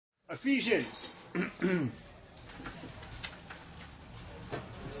Ephesians.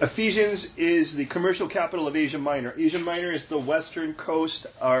 Ephesians is the commercial capital of Asia Minor. Asia Minor is the western coast,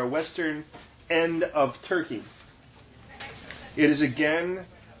 or western end of Turkey. It is again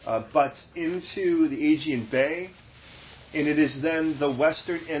butts into the Aegean Bay, and it is then the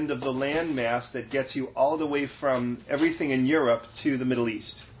western end of the landmass that gets you all the way from everything in Europe to the Middle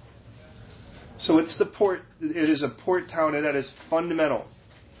East. So it's the port. It is a port town, and that is fundamental.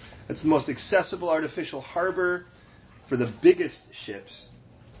 It's the most accessible artificial harbor for the biggest ships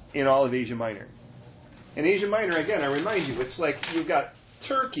in all of Asia Minor. In Asia Minor, again, I remind you, it's like you've got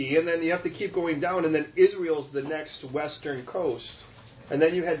Turkey, and then you have to keep going down, and then Israel's the next western coast. And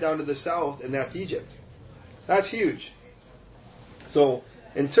then you head down to the south, and that's Egypt. That's huge. So,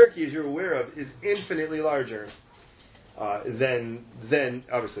 and Turkey, as you're aware of, is infinitely larger than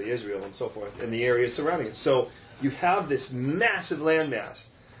obviously Israel and so forth, and the area surrounding it. So you have this massive landmass.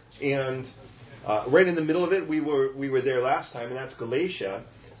 And right in the middle of it, we were there last time, and that's Galatia.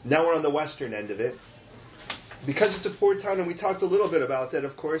 Now we're on the western end of it. Because it's a port town, and we talked a little bit about that,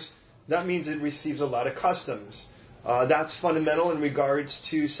 of course, that means it receives a lot of customs. That's fundamental in regards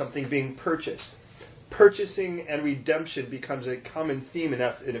to something being purchased. Purchasing and redemption becomes a common theme in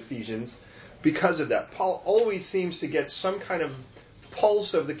Ephesians because of that. Paul always seems to get some kind of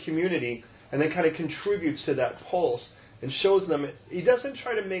pulse of the community and then kind of contributes to that pulse and shows them. He doesn't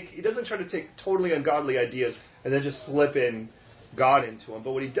try to take totally ungodly ideas and then just slip in God into them.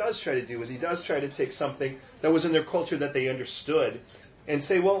 But what he does try to do is he does try to take something that was in their culture that they understood and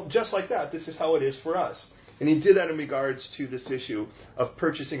say, well, just like that, this is how it is for us. And he did that in regards to this issue of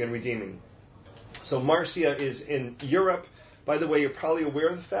purchasing and redeeming. So Marcia is in Europe. By the way, you're probably aware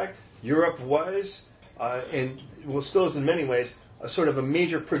of the fact Europe was, and still is in many ways, a sort of a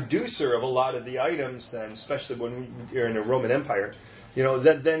major producer of a lot of the items then, especially when you're in a Roman Empire,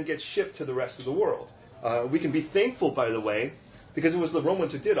 that then gets shipped to the rest of the world. We can be thankful, by the way, because it was the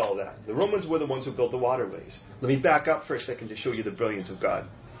Romans who did all that. The Romans were the ones who built the waterways. Let me back up for a second to show you the brilliance of God.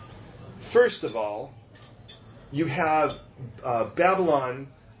 First of all, you have Babylon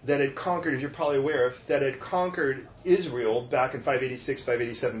that had conquered, as you're probably aware of, that had conquered Israel back in 586,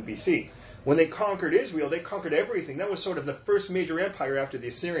 587 BC. When they conquered Israel, they conquered everything. That was sort of the first major empire after the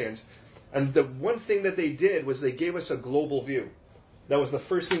Assyrians. And the one thing that they did was they gave us a global view. That was the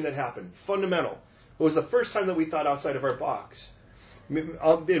first thing that happened. Fundamental. It was the first time that we thought outside of our box.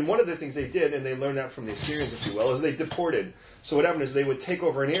 And one of the things they did, and they learned that from the Assyrians, if you will, is they deported. So what happened is they would take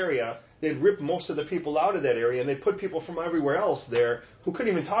over an area, they'd rip most of the people out of that area, and they'd put people from everywhere else there who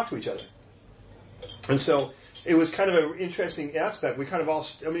couldn't even talk to each other. And so it was kind of an interesting aspect. We kind of all,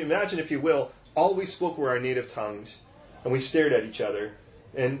 imagine, if you will, all we spoke were our native tongues, and we stared at each other.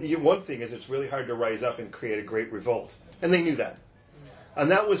 And one thing is, it's really hard to rise up and create a great revolt. And they knew that. And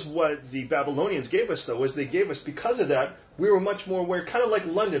that was what the Babylonians gave us, though, was they gave us, because of that, we were much more aware, kind of like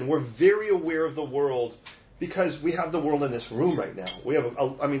London. We're very aware of the world because we have the world in this room right now. We have,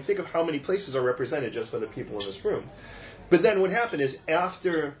 think of how many places are represented just by the people in this room. But then what happened is,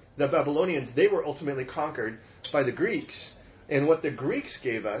 after the Babylonians, they were ultimately conquered by the Greeks. And what the Greeks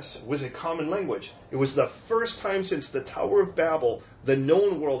gave us was a common language. It was the first time since the Tower of Babel, the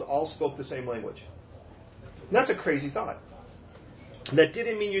known world all spoke the same language. And that's a crazy thought. That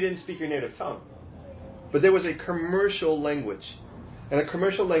didn't mean you didn't speak your native tongue. But there was a commercial language. And a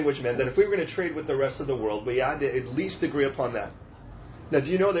commercial language meant that if we were going to trade with the rest of the world, we had to at least agree upon that. Now, do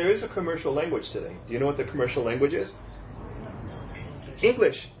you know there is a commercial language today? Do you know what the commercial language is?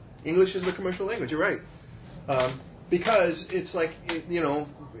 English. English is the commercial language, you're right. Because it's like,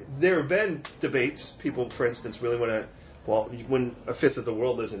 there have been debates. People, for instance, really want to, when a fifth of the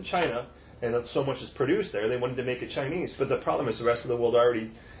world lives in China, and so much is produced there, they wanted to make it Chinese. But the problem is the rest of the world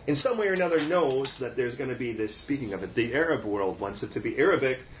already, in some way or another, knows that there's going to be this speaking of it. The Arab world wants it to be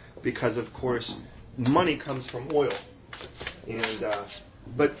Arabic because, of course, money comes from oil. And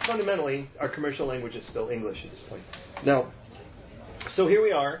but fundamentally, our commercial language is still English at this point. Now, so here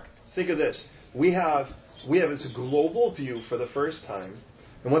we are. Think of this. We have this global view for the first time.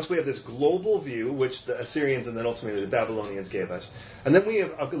 And once we have this global view, which the Assyrians and then ultimately the Babylonians gave us, and then we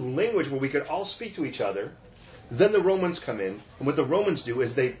have a language where we could all speak to each other, then the Romans come in, and what the Romans do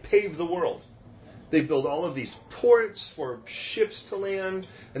is they pave the world. They build all of these ports for ships to land,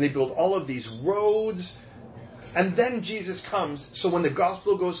 and they build all of these roads, and then Jesus comes, so when the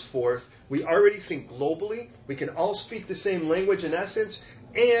gospel goes forth, we already think globally, we can all speak the same language in essence,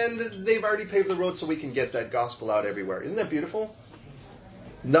 and they've already paved the road so we can get that gospel out everywhere. Isn't that beautiful?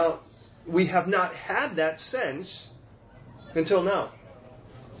 Now, we have not had that sense until now.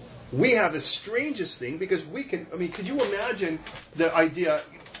 We have the strangest thing because we can, could you imagine the idea,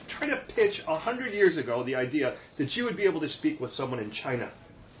 try to pitch 100 years ago the idea that you would be able to speak with someone in China.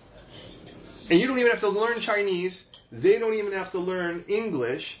 And you don't even have to learn Chinese. They don't even have to learn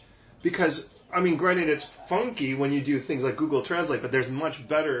English because, granted, it's funky when you do things like Google Translate, but there's much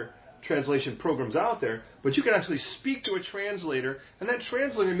better translation programs out there. But you can actually speak to a translator, and that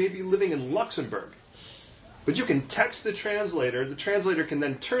translator may be living in Luxembourg. But you can text the translator can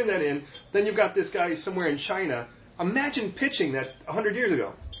then turn that in, then you've got this guy somewhere in China. Imagine pitching that 100 years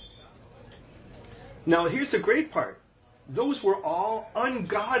ago. Now, here's the great part. Those were all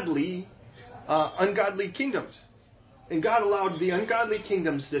ungodly kingdoms. And God allowed the ungodly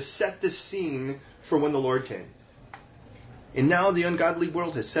kingdoms to set the scene for when the Lord came. And now the ungodly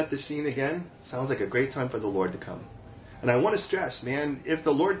world has set the scene again. Sounds like a great time for the Lord to come. And I want to stress, man, if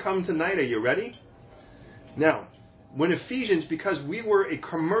the Lord comes tonight, are you ready? Now, when Ephesians, because we were a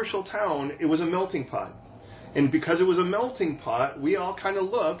commercial town, it was a melting pot. And because it was a melting pot, we all kind of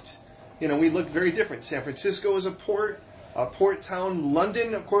looked, we looked very different. San Francisco is a port town.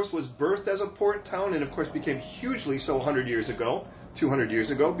 London, of course, was birthed as a port town and, of course, became hugely so 100 years ago, 200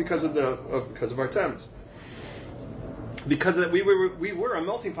 years ago, because of our Thames. Because of that, we were a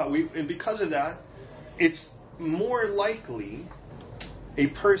melting pot. And because of that, it's more likely a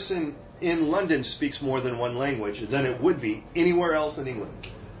person in London speaks more than one language than it would be anywhere else in England.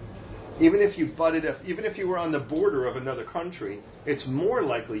 Even if you were on the border of another country, it's more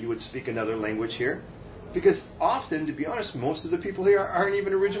likely you would speak another language here. Because often, to be honest, most of the people here aren't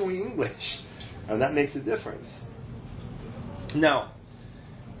even originally English. And that makes a difference. Now,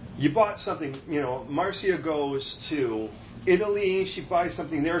 you bought something, Marcia goes to Italy, she buys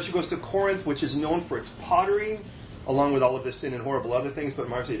something there. She goes to Corinth, which is known for its pottery, along with all of the sin and horrible other things, but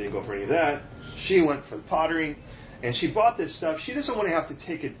Marcia didn't go for any of that. She went for the pottery, and she bought this stuff. She doesn't want to have to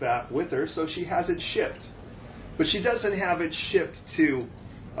take it back with her, so she has it shipped. But she doesn't have it shipped to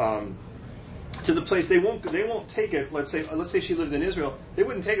the place. They won't take it. Let's say she lived in Israel. They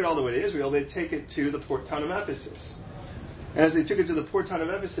wouldn't take it all the way to Israel. They'd take it to the port town of Ephesus. And as they took it to the port town of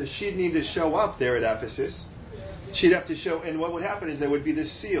Ephesus, she'd need to show up there at Ephesus. She'd have to show, and what would happen is there would be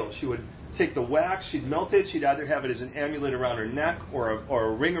this seal. She would take the wax, she'd melt it, she'd either have it as an amulet around her neck or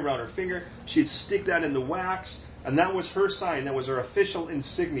a ring around her finger. She'd stick that in the wax, and that was her sign. That was her official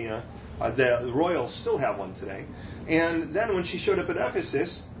insignia. The royals still have one today. And then when she showed up at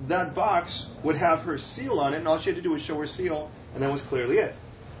Ephesus, that box would have her seal on it, and all she had to do was show her seal, and that was clearly it.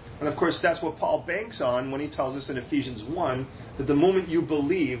 And of course, that's what Paul banks on when he tells us in Ephesians 1 that the moment you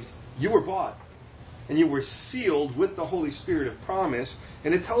believed, you were bought. And you were sealed with the Holy Spirit of promise.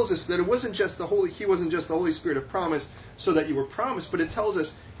 And it tells us that He wasn't just the Holy Spirit of promise so that you were promised, but it tells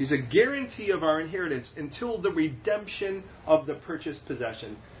us He's a guarantee of our inheritance until the redemption of the purchased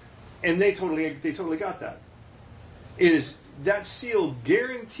possession. And they totally got that. It is that seal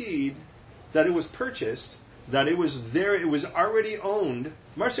guaranteed that it was purchased, that it was there, it was already owned.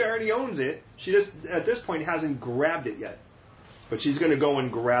 Marcia already owns it. She just, at this point, hasn't grabbed it yet. But she's going to go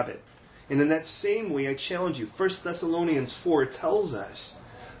and grab it. And in that same way, I challenge you, 1 Thessalonians 4 tells us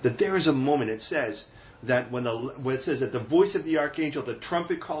that there is a moment, it says, that when it says that the voice of the archangel, the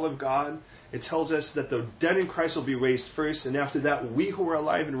trumpet call of God, it tells us that the dead in Christ will be raised first, and after that, we who are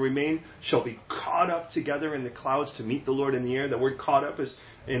alive and remain shall be caught up together in the clouds to meet the Lord in the air. The word caught up is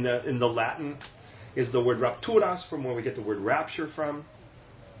in the Latin is the word rapturas, from where we get the word rapture from.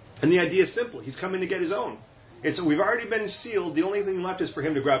 And the idea is simple. He's coming to get His own. We've already been sealed. The only thing left is for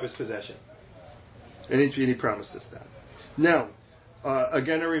Him to grab His possession. And He promised us that. Now,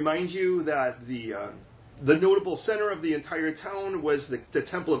 again, I remind you that the notable center of the entire town was the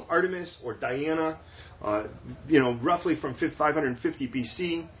Temple of Artemis, or Diana, roughly from 550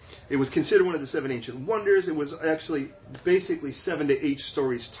 BC. It was considered one of the 7 ancient wonders. It was actually basically 7 to 8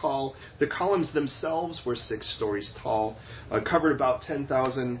 stories tall. The columns themselves were 6 stories tall, covered about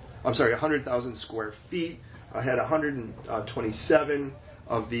 100,000 square feet. I had 127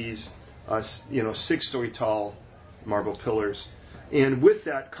 of these, 6-story tall marble pillars. And with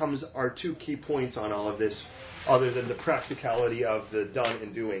that comes our 2 key points on all of this, other than the practicality of the done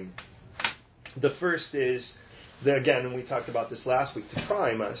and doing. The first is, again, and we talked about this last week, to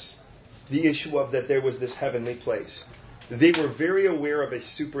prime us, the issue of that there was this heavenly place. They were very aware of a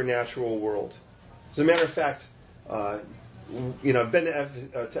supernatural world. As a matter of fact, I've been to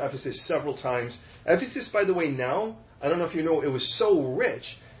Ephesus several times. Ephesus, by the way, now, I don't know if you know, it was so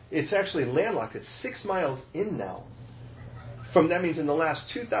rich, it's actually landlocked. It's 6 miles in now. That means in the last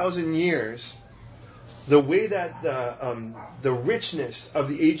 2,000 years, the way that the richness of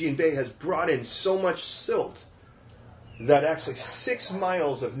the Aegean Bay has brought in so much silt that actually 6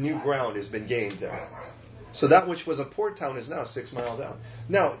 miles of new ground has been gained there. So that which was a port town is now 6 miles out.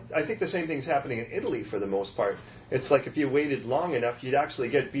 Now, I think the same thing's happening in Italy for the most part. It's like if you waited long enough, you'd actually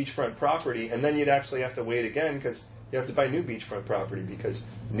get beachfront property, and then you'd actually have to wait again because you have to buy new beachfront property because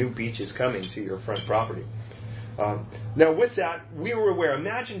new beach is coming to your front property. Now, with that, we were aware.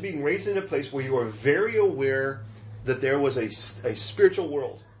 Imagine being raised in a place where you are very aware that there was a spiritual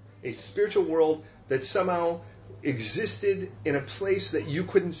world that somehow existed in a place that you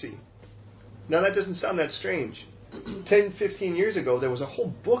couldn't see. Now, that doesn't sound that strange. 10, 15 years ago, there was a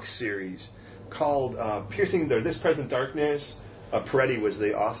whole book series called Piercing This Present Darkness. Peretti was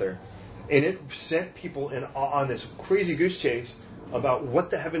the author. And it sent people on this crazy goose chase about what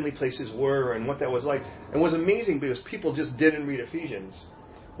the heavenly places were and what that was like. And it was amazing because people just didn't read Ephesians,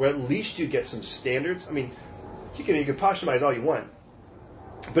 where at least you get some standards. I mean, you can posthumize all you want.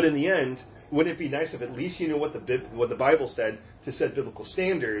 But in the end, wouldn't it be nice if at least you knew what the Bible said to set biblical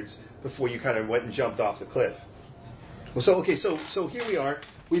standards before you kind of went and jumped off the cliff? Well, so here we are.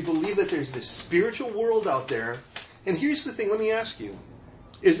 We believe that there's this spiritual world out there. And here's the thing. Let me ask you.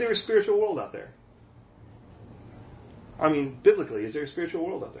 Is there a spiritual world out there? I mean, biblically, is there a spiritual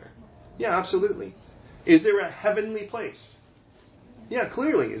world out there? Yeah, absolutely. Is there a heavenly place? Yeah,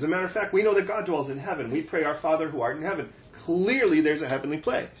 clearly. As a matter of fact, we know that God dwells in heaven. We pray, our Father who art in heaven. Clearly, there's a heavenly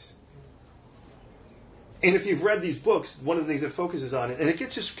place. And if you've read these books, one of the things it focuses on, and it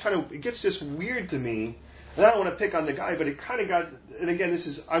gets just weird to me, and I don't want to pick on the guy, but it kind of got, and again,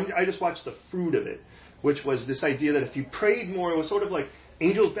 I just watched the fruit of it, which was this idea that if you prayed more, it was sort of like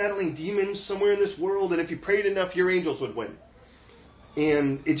angels battling demons somewhere in this world, and if you prayed enough, your angels would win.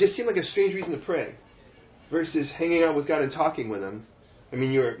 And it just seemed like a strange reason to pray, versus hanging out with God and talking with Him. I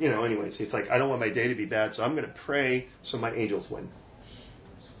mean, anyways, it's like, I don't want my day to be bad, so I'm going to pray so my angels win.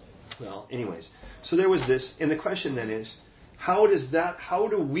 Well, anyways, so there was this, and the question then is, how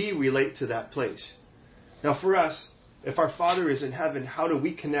do we relate to that place? Now for us, if our Father is in heaven, how do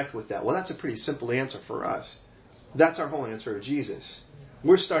we connect with that? Well, that's a pretty simple answer for us. That's our whole answer of Jesus.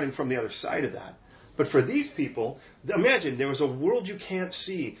 We're starting from the other side of that. But for these people, imagine there was a world you can't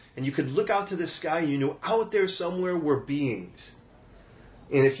see, and you could look out to the sky, and you knew out there somewhere were beings.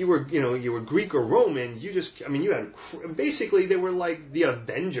 And if you were Greek or Roman, basically they were like the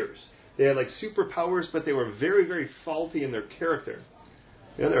Avengers. They had like superpowers, but they were very, very faulty in their character.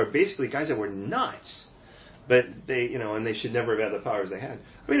 They were basically guys that were nuts. But and they should never have had the powers they had.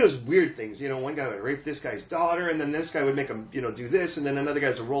 I mean, it was weird things. One guy would rape this guy's daughter, and then this guy would make him, do this, and then another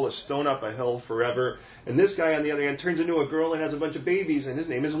guy would roll a stone up a hill forever. And this guy, on the other hand, turns into a girl and has a bunch of babies, and his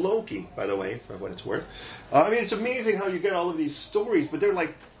name is Loki, by the way, for what it's worth. It's amazing how you get all of these stories, but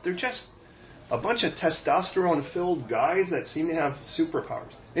they're just a bunch of testosterone-filled guys that seem to have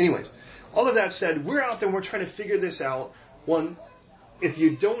superpowers. Anyways, all of that said, we're out there and we're trying to figure this out. If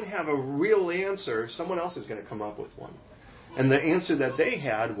you don't have a real answer, someone else is going to come up with one. And the answer that they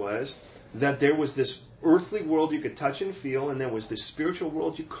had was that there was this earthly world you could touch and feel, and there was this spiritual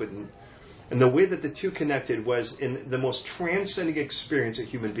world you couldn't. And the way that the two connected was in the most transcending experience a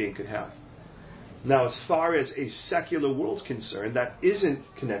human being could have. Now, as far as a secular world's concerned, that isn't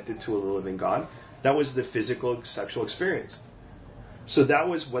connected to a living God. That was the physical, sexual experience. So that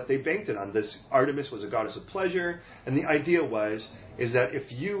was what they banked it on. This Artemis was a goddess of pleasure, and the idea is that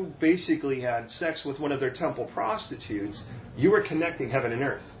if you basically had sex with one of their temple prostitutes, you were connecting heaven and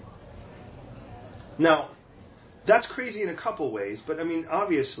earth. Now, that's crazy in a couple ways, but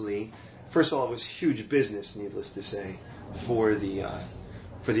obviously, first of all, it was huge business, needless to say, for the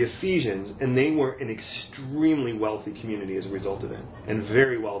Ephesians, and they were an extremely wealthy community as a result of it, and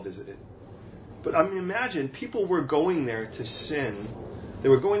very well visited. But imagine people were going there to sin. They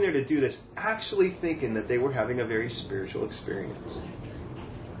were going there to do this, actually thinking that they were having a very spiritual experience.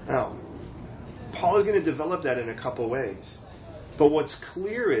 Now, Paul is going to develop that in a couple ways. But what's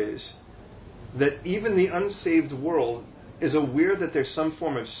clear is that even the unsaved world is aware that there's some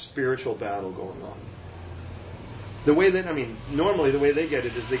form of spiritual battle going on. The way that, normally the way they get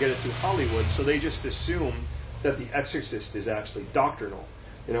it is they get it through Hollywood, so they just assume that The Exorcist is actually doctrinal.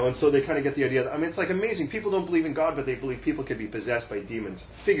 And so they kind of get the idea that, it's like amazing. People don't believe in God, but they believe people can be possessed by demons.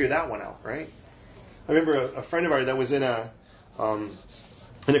 Figure that one out, right? I remember a friend of ours that was in a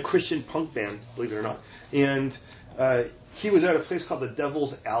Christian punk band, believe it or not. And he was at a place called the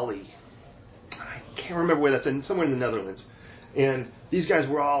Devil's Alley. I can't remember where that's in, somewhere in the Netherlands. And these guys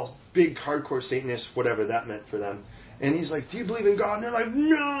were all big, hardcore Satanists, whatever that meant for them. And he's like, do you believe in God? And they're like,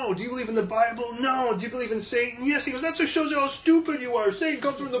 no. Do you believe in the Bible? No. Do you believe in Satan? Yes. He goes, that just shows you how stupid you are. Satan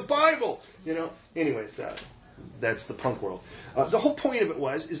comes from the Bible. Anyways, that's the punk world. The whole point of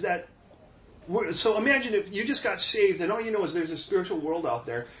it is that So imagine if you just got saved and all you know is there's a spiritual world out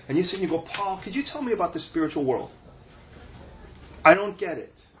there, and you sit and you go, Paul, could you tell me about the spiritual world? I don't get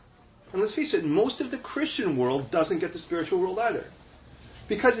it. And let's face it, most of the Christian world doesn't get the spiritual world either.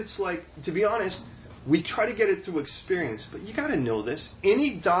 Because it's like, to be honest, we try to get it through experience, but you got to know this.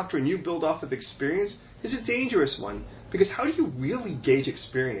 Any doctrine you build off of experience is a dangerous one. Because how do you really gauge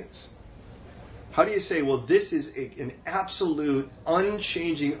experience? How do you say, well, this is an absolute,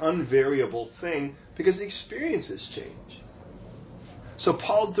 unchanging, unvariable thing? Because the experiences change. So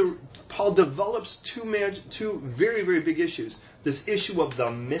Paul develops two very, very big issues. This issue of the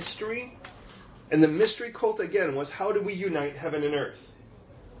mystery. And the mystery cult, again, was how do we unite heaven and earth?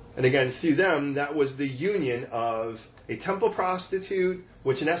 And again, through them, that was the union of a temple prostitute,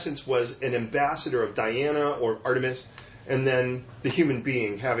 which in essence was an ambassador of Diana or Artemis, and then the human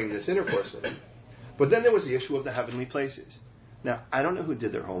being having this intercourse with him. But then there was the issue of the heavenly places. Now, I don't know who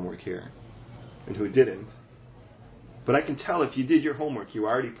did their homework here and who didn't. But I can tell if you did your homework, you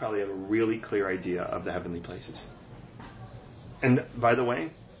already probably have a really clear idea of the heavenly places. And by the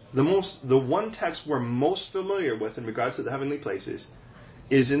way, the one text we're most familiar with in regards to the heavenly places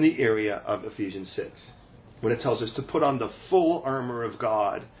is in the area of Ephesians 6, when it tells us to put on the full armor of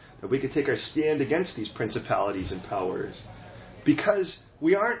God, that we could take our stand against these principalities and powers. Because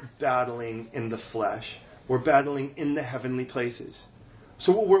we aren't battling in the flesh, we're battling in the heavenly places.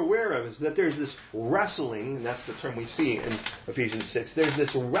 So what we're aware of is that there's this wrestling, and that's the term we see in Ephesians 6, there's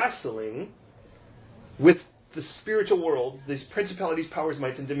this wrestling with the spiritual world, these principalities, powers,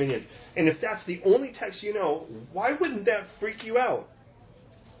 mights, and dominions. And if that's the only text you know, why wouldn't that freak you out?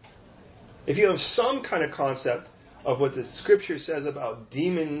 If you have some kind of concept of what the Scripture says about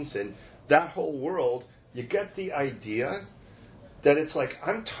demons and that whole world, you get the idea that it's like,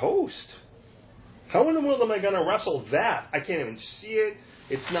 I'm toast. How in the world am I going to wrestle that? I can't even see it.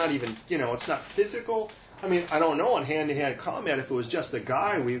 It's not even, it's not physical. I mean, I don't know on hand-to-hand combat if it was just a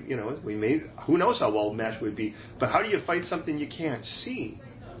guy, we made, who knows how well the match would be. But how do you fight something you can't see?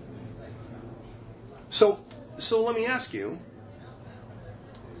 So let me ask you,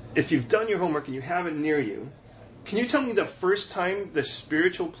 if you've done your homework and you have it near you, can you tell me the first time the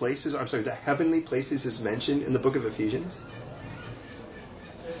the heavenly places is mentioned in the book of Ephesians?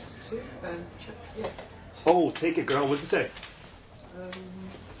 Verse 2, Oh, take it, girl. What's it say?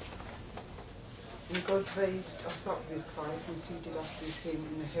 And God raised us up with Christ and seated us with him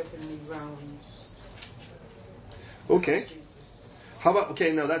in the heavenly realms. Okay. How about,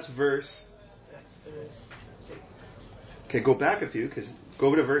 no, that's verse. That's verse 6. Okay, go back a few, go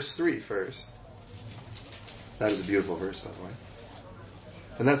over to verse 3 first. That is a beautiful verse, by the way.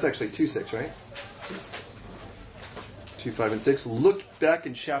 And that's actually 2:6, right? 2, 5, and 6. Look back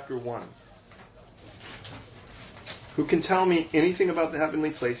in chapter 1. Who can tell me anything about the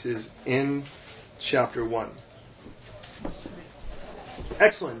heavenly places in chapter 1?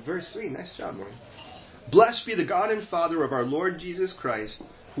 Excellent. Verse 3. Nice job, Maureen. Blessed be the God and Father of our Lord Jesus Christ,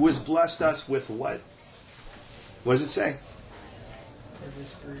 who has blessed us with what? What does it say?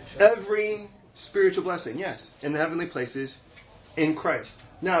 Every spiritual blessing, yes, in the heavenly places in Christ.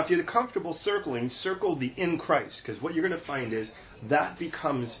 Now, if you're comfortable circling, circle the in Christ, because what you're going to find is that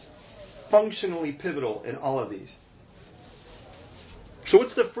becomes functionally pivotal in all of these. So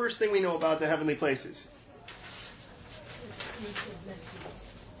what's the first thing we know about the heavenly places?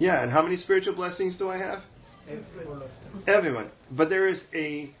 Yeah, and how many spiritual blessings do I have? Everyone. But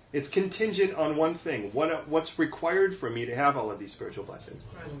it's contingent on one thing. What's required for me to have all of these spiritual blessings?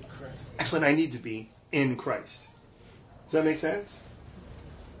 Excellent, I need to be in Christ. Does that make sense?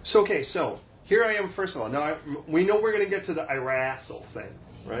 So here I am, first of all. Now, we know we're going to get to the I wrestle thing,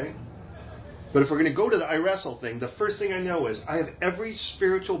 right? But if we're going to go to the I wrestle thing, the first thing I know is I have every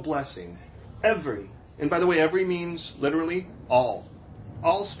spiritual blessing. Every. And by the way, every means literally all.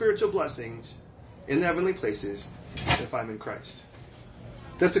 All spiritual blessings in the heavenly places if I'm in Christ.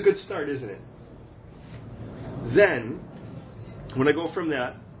 That's a good start, isn't it? Then, when I go from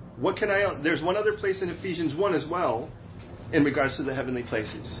that, there's one other place in Ephesians 1 as well in regards to the heavenly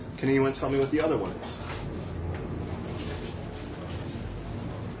places. Can anyone tell me what the other one is?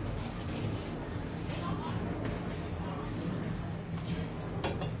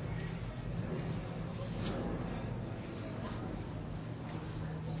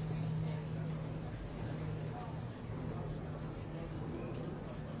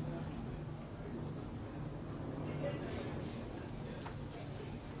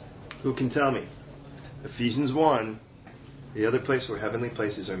 Who can tell me? Ephesians 1, the other place where heavenly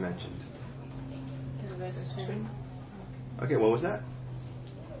places are mentioned. Verse 20. Okay, what was that?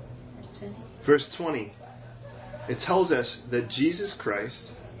 Verse 20. Verse 20. It tells us that Jesus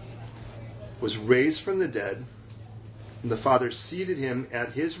Christ was raised from the dead, and the Father seated him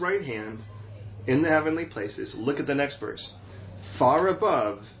at his right hand in the heavenly places. Look at the next verse. Far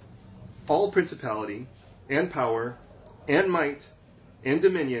above all principality and power and might and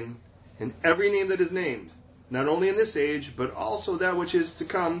dominion and every name that is named, not only in this age, but also that which is to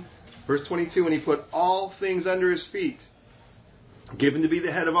come. Verse 22, and he put all things under his feet, given to be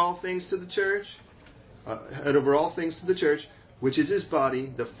the head of all things to the church, head over all things to the church, which is his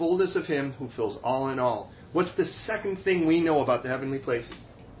body, the fullness of him who fills all in all. What's the second thing we know about the heavenly places?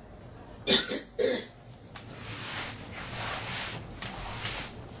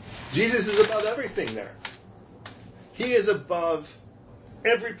 Jesus is above everything there. He is above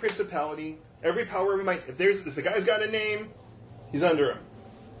every principality, every power of might. If the guy's got a name, he's under him.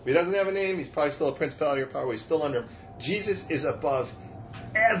 If he doesn't have a name, he's probably still a principality or power. He's still under him. Jesus is above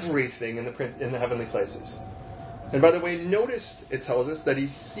everything in the heavenly places. And by the way, notice it tells us that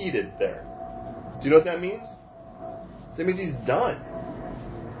he's seated there. Do you know what that means? That means he's done.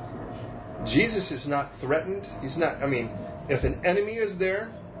 Jesus is not threatened. He's not, if an enemy is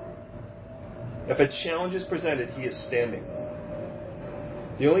there, if a challenge is presented, he is standing.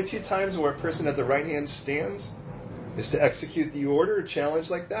 The only two times where a person at the right hand stands is to execute the order or challenge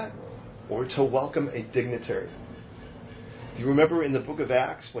like that, or to welcome a dignitary. Do you remember in the book of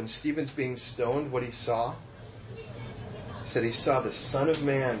Acts when Stephen's being stoned, what he saw? He said he saw the Son of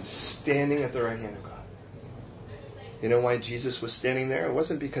Man standing at the right hand of God. You know why Jesus was standing there? It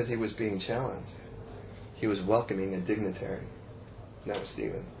wasn't because he was being challenged. He was welcoming a dignitary. And that was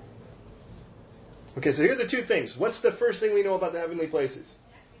Stephen. Okay, so here are the two things. What's the first thing we know about the heavenly places?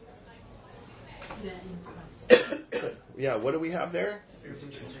 Yeah, what do we have there?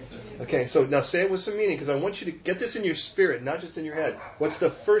 Okay, so now say it with some meaning, because I want you to get this in your spirit, not just in your head. What's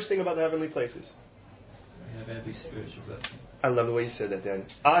the first thing about the heavenly places? We have every spiritual blessing. I love the way you said that, Dan.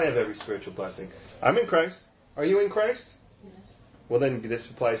 I have every spiritual blessing. I'm in Christ. Are you in Christ? Yes. Well, then this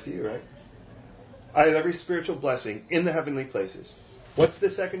applies to you, right? I have every spiritual blessing in the heavenly places. What's the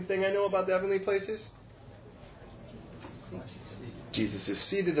second thing I know about the heavenly places? Jesus is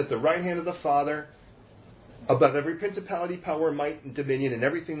seated at the right hand of the Father, above every principality, power, might, and dominion, and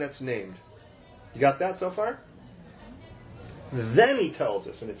everything that's named. You got that so far? Then he tells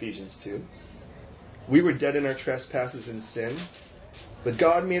us in Ephesians 2, we were dead in our trespasses and sin, but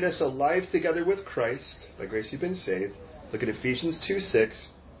God made us alive together with Christ. By grace you've been saved. Look at Ephesians 2:6.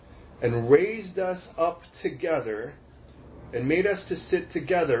 And raised us up together and made us to sit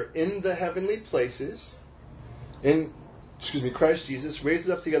together in the heavenly places. Christ Jesus raised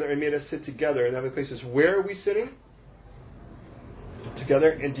us up together and made us sit together in the heavenly places. Where are we sitting?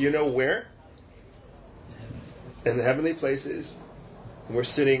 Together. And do you know where? In the heavenly places. And we're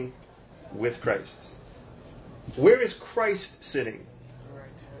sitting with Christ. Where is Christ sitting?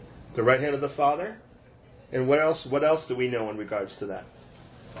 The right hand of the Father. And what else do we know in regards to that?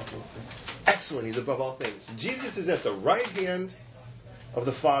 Excellent. He's above all things. Jesus is at the right hand of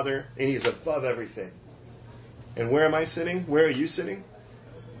the Father, and he is above everything. And where am I sitting? Where are you sitting?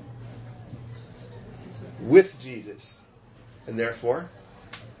 With Jesus. And therefore,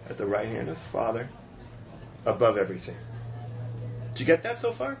 at the right hand of the Father, above everything. Did you get that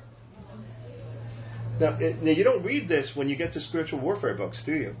so far? Now, you don't read this when you get to spiritual warfare books,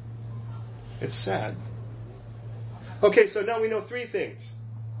 do you? It's sad. Okay, so now we know three things.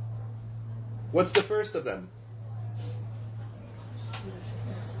 What's the first of them?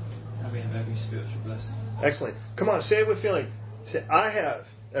 We have every spiritual blessing. Excellent. Come on, say it with feeling. Say, I have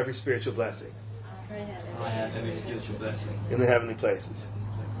every spiritual blessing. I have every spiritual blessing. In the heavenly places.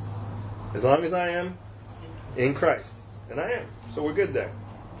 As long as I am in Christ. And I am. So we're good there.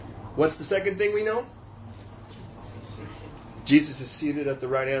 What's the second thing we know? Jesus is seated at the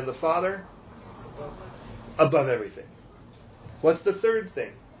right hand of the Father. Above everything. What's the third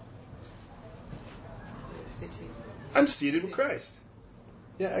thing? I'm seated with Christ.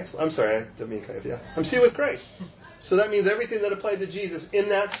 Yeah, excellent. I'm sorry, I didn't mean kind of, yeah. I'm seated with Christ. So that means everything that applied to Jesus in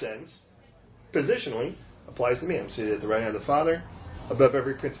that sense, positionally, applies to me. I'm seated at the right hand of the Father, above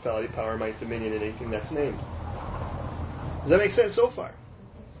every principality, power, might, dominion, and anything that's named. Does that make sense so far?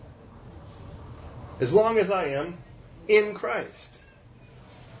 As long as I am in Christ.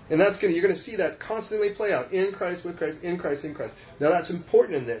 And you're going to see that constantly play out. In Christ, with Christ, in Christ, in Christ. Now that's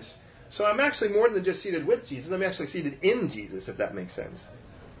important in this. So I'm actually more than just seated with Jesus. I'm actually seated in Jesus, if that makes sense.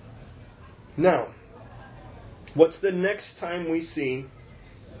 Now, what's the next time we see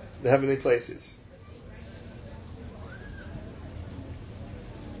the heavenly places?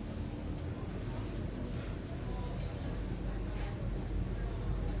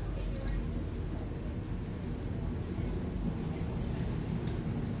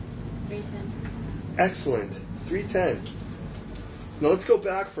 Return. Excellent. 3:10. Now let's go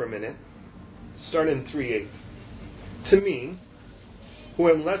back for a minute. Start in 3:8. To me, who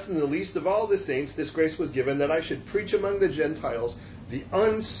am less than the least of all the saints, this grace was given that I should preach among the Gentiles the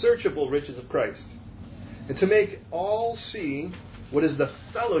unsearchable riches of Christ, and to make all see what is the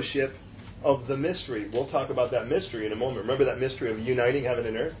fellowship of the mystery. We'll talk about that mystery in a moment. Remember that mystery of uniting heaven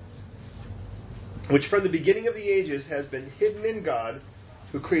and earth? Which from the beginning of the ages has been hidden in God,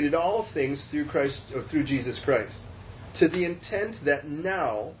 who created all things through Christ, or through Jesus Christ, to the intent that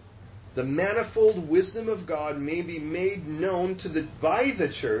now the manifold wisdom of God may be made known by the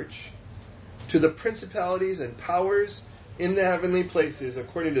church to the principalities and powers in the heavenly places,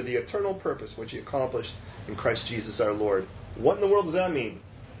 according to the eternal purpose which He accomplished in Christ Jesus our Lord. What in the world does that mean?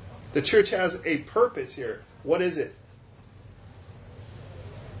 The church has a purpose here. What is it?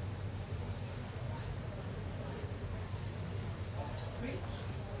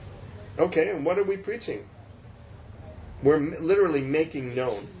 Okay, and what are we preaching? We're literally making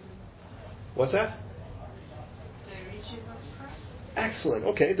known. What's that? The riches of Christ. Excellent.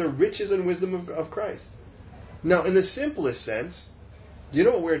 Okay, the riches and wisdom of Christ. Now, in the simplest sense, do you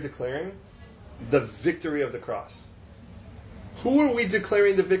know what we're declaring? The victory of the cross. Who are we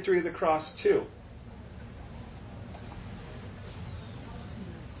declaring the victory of the cross to?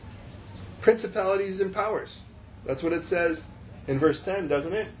 Principalities and powers. That's what it says in verse 10,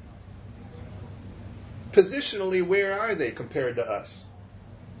 doesn't it? Positionally, where are they compared to us?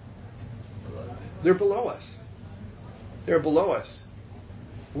 They're below us. They're below us.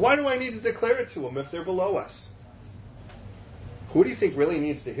 Why do I need to declare it to them if they're below us? Who do you think really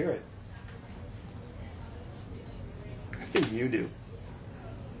needs to hear it? I think you do.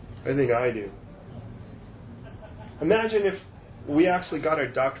 I think I do. Imagine if we actually got our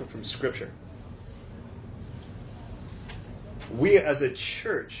doctrine from Scripture. We as a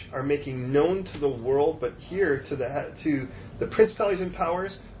church are making known to the world, but here to the principalities and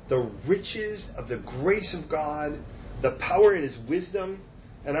powers, the riches of the grace of God, the power in His wisdom.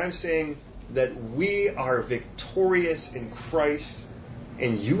 And I'm saying that we are victorious in Christ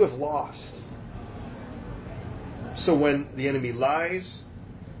and you have lost. So when the enemy lies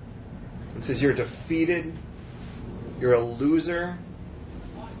and says you're defeated, you're a loser,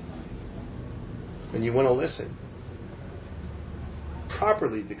 and you want to listen,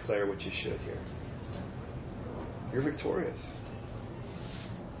 properly declare what you should hear. You're victorious.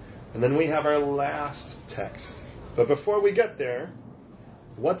 And then we have our last text. But before we get there,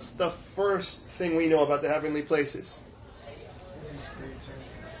 what's the first thing we know about the heavenly places?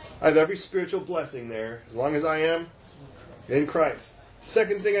 I have every spiritual blessing there, as long as I am in Christ.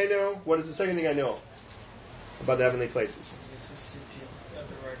 Second thing I know, what is the second thing I know about the heavenly places? Jesus is sitting at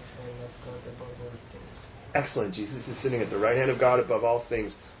the right hand of God above all things. Excellent. Jesus is sitting at the right hand of God above all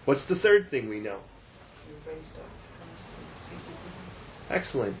things. What's the third thing we know?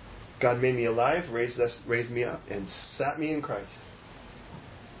 Excellent. God made me alive, raised me up, and sat me in Christ.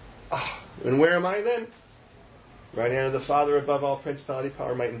 And where am I then? Right hand of the Father above all principality,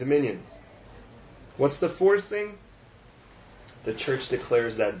 power, might, and dominion. What's the fourth thing? The church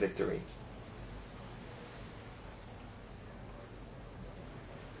declares that victory.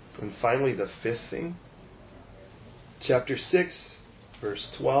 And finally, the fifth thing. Chapter 6,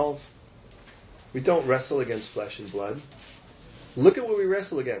 verse 12. We don't wrestle against flesh and blood. Look at what we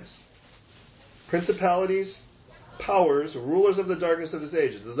wrestle against. Principalities, powers, rulers of the darkness of this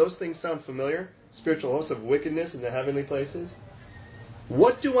age. Do those things sound familiar? Spiritual hosts of wickedness in the heavenly places.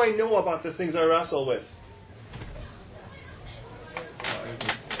 What do I know about the things I wrestle with?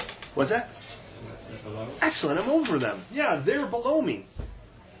 What's that? Excellent, I'm over them. Yeah, they're below me.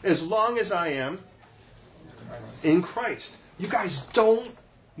 As long as I am in Christ. You guys don't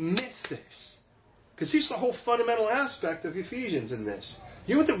miss this. Because here's the whole fundamental aspect of Ephesians in this.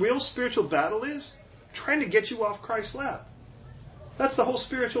 You know what the real spiritual battle is? Trying to get you off Christ's lap. That's the whole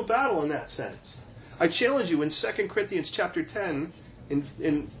spiritual battle in that sense. I challenge you in 2 Corinthians chapter 10,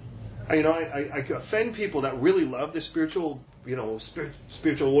 I offend people that really love the spiritual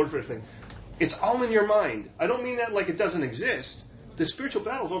warfare thing. It's all in your mind. I don't mean that like it doesn't exist. The spiritual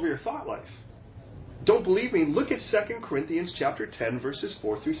battle is over your thought life. Don't believe me? Look at 2 Corinthians chapter 10, verses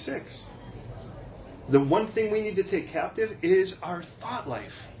 4 through 6. The one thing we need to take captive is our thought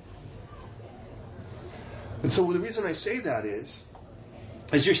life. And so the reason I say that is,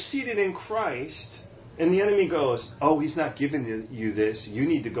 as you're seated in Christ, and the enemy goes, oh, he's not giving you this, you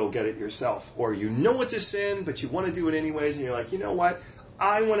need to go get it yourself. Or you know it's a sin, but you want to do it anyways, and you're like, you know what,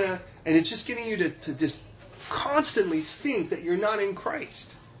 I want to, and it's just getting you to just constantly think that you're not in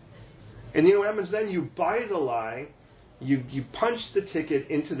Christ. And you know what happens then? You buy the lie, You punch the ticket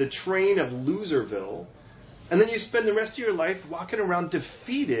into the train of Loserville, and then you spend the rest of your life walking around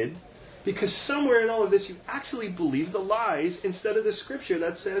defeated because somewhere in all of this you actually believe the lies instead of the scripture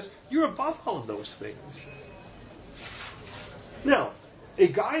that says you're above all of those things. Now,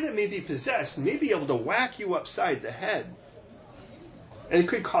 a guy that may be possessed may be able to whack you upside the head, and it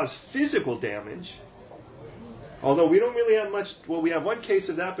could cause physical damage. Although we don't really have much, well, we have one case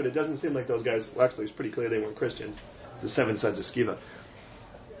of that, but it doesn't seem like those guys, well, actually it's pretty clear they weren't Christians, the 7 sons of Sceva.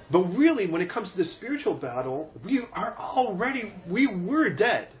 But really, when it comes to the spiritual battle, we were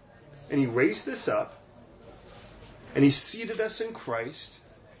dead. And He raised us up, and He seated us in Christ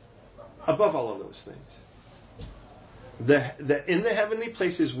above all of those things. In the heavenly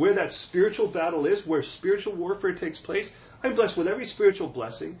places where that spiritual battle is, where spiritual warfare takes place, I'm blessed with every spiritual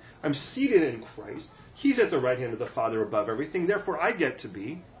blessing. I'm seated in Christ. He's at the right hand of the Father above everything. Therefore, I get to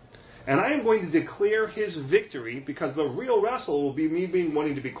be. And I am going to declare His victory, because the real wrestle will be me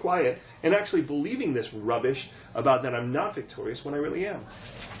wanting to be quiet and actually believing this rubbish about that I'm not victorious when I really am.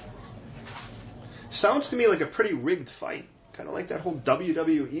 Sounds to me like a pretty rigged fight. Kind of like that whole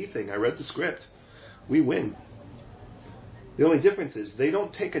WWE thing. I read the script. We win. The only difference is they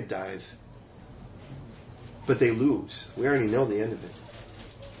don't take a dive, but they lose. We already know the end of it.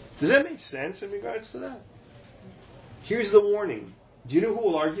 Does that make sense in regards to that? Here's the warning. Do you know who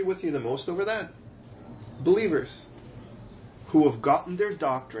will argue with you the most over that? Believers who have gotten their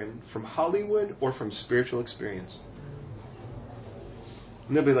doctrine from Hollywood or from spiritual experience.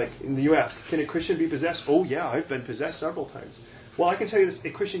 And they'll be like, you ask, can a Christian be possessed? Oh yeah, I've been possessed several times. Well, I can tell you this,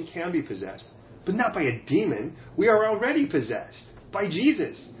 a Christian can be possessed, but not by a demon. We are already possessed by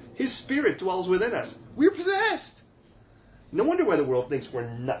Jesus. His Spirit dwells within us. We're possessed. No wonder why the world thinks we're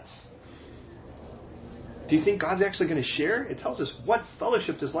nuts. Do you think God's actually going to share? It tells us, what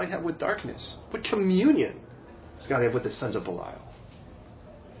fellowship does light have with darkness? What communion does God have with the sons of Belial?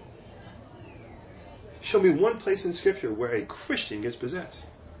 Show me one place in Scripture where a Christian gets possessed.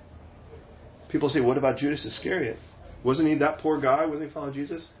 People say, what about Judas Iscariot? Wasn't he that poor guy? Wasn't he following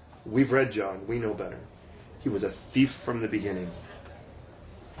Jesus? We've read John. We know better. He was a thief from the beginning.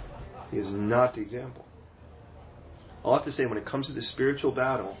 He is not the example. I'll have to say, when it comes to the spiritual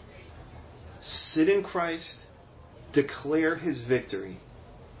battle, sit in Christ, declare His victory.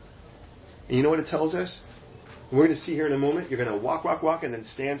 And you know what it tells us? We're going to see here in a moment, you're going to walk, and then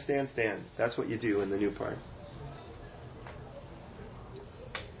stand. That's what you do in the new part.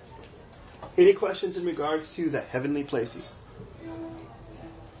 Any questions in regards to the heavenly places?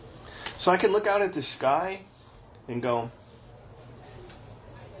 So I can look out at the sky and go,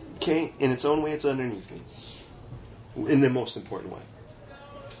 okay, in its own way, it's underneath me. In the most important way.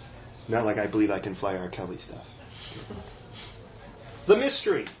 Not like I believe I can fly R. Kelly stuff. The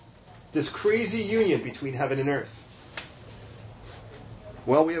mystery. This crazy union between heaven and earth.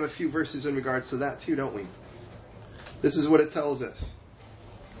 Well, we have a few verses in regards to that too, don't we? This is what it tells us.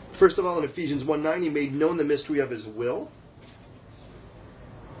 First of all, in Ephesians 1:9, He made known the mystery of His will.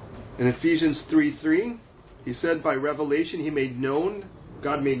 In Ephesians 3:3, He said by revelation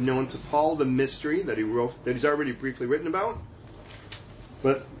God made known to Paul the mystery that he wrote, that he's already briefly written about.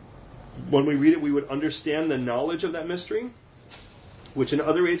 But when we read it, we would understand the knowledge of that mystery, which in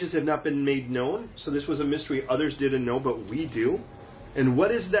other ages had not been made known. So this was a mystery others didn't know, but we do. And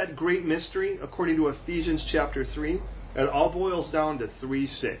what is that great mystery? According to Ephesians chapter 3, it all boils down to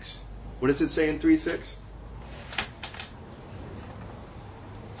 3:6. What does it say in 3:6?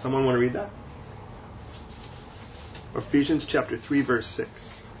 Someone want to read that? Ephesians chapter 3, verse 6.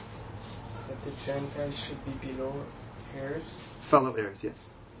 That the Gentiles should be below heirs. Fellow heirs, yes.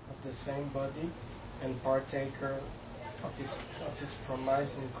 Of the same body, and partaker of his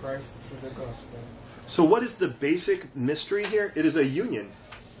promise in Christ through the gospel. So what is the basic mystery here? It is a union.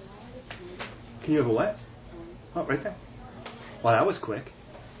 Can you have a what? Oh, right there. Wow, that was quick.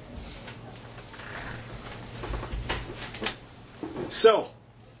 So,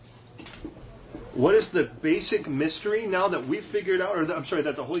 what is the basic mystery now that we've figured out,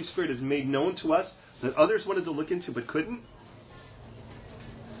 that the Holy Spirit has made known to us, that others wanted to look into but couldn't?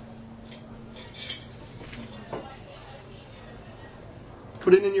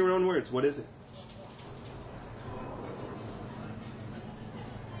 Put it in your own words. What is it?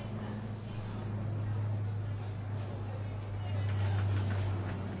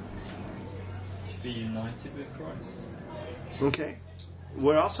 To be united with Christ. Okay.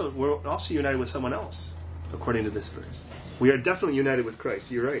 We're also united with someone else, according to this verse. We are definitely united with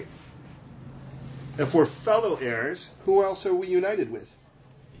Christ. You're right. If we're fellow heirs, who else are we united with?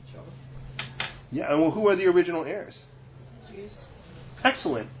 Each other. Yeah, and well, who are the original heirs? Jesus.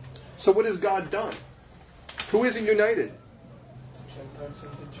 Excellent. So what has God done? Who is he united? Gentiles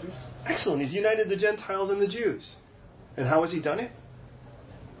and the Jews. Excellent. He's united the Gentiles and the Jews. And how has he done it?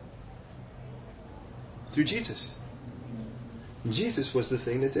 Through Jesus. Jesus was the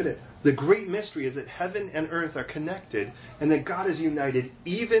thing that did it. The great mystery is that heaven and earth are connected, and that God is united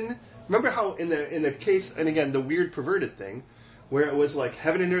even... Remember how in the case, and again, the weird perverted thing, where it was like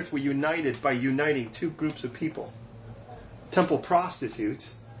heaven and earth were united by uniting two groups of people. Temple prostitutes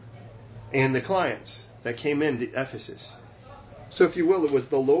and the clients that came into Ephesus. So if you will, it was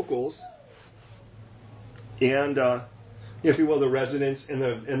the locals and, if you will, the residents and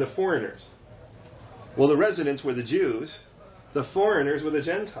the foreigners. Well, the residents were the Jews, the foreigners were the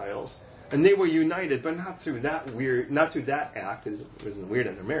Gentiles, and they were united, but not through that act. It wasn't weird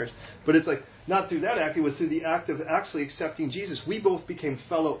in their marriage, but it's like, not through that act, it was through the act of actually accepting Jesus. We both became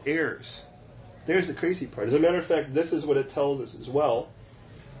fellow heirs. There's the crazy part. As a matter of fact, this is what it tells us as well.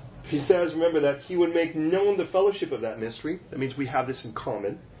 He says, remember, that he would make known the fellowship of that mystery. That means we have this in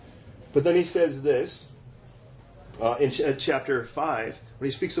common. But then he says this, in chapter 5, when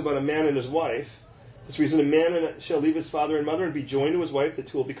he speaks about a man and his wife. This reason a man shall leave his father and mother and be joined to his wife, the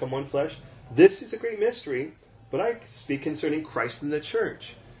two will become one flesh. This is a great mystery, but I speak concerning Christ and the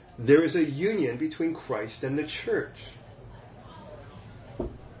church. There is a union between Christ and the church.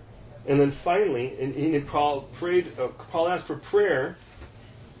 And then finally, Paul asked for prayer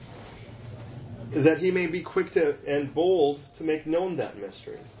that he may be quick and bold to make known that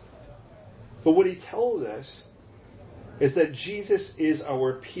mystery. But what he tells us is that Jesus is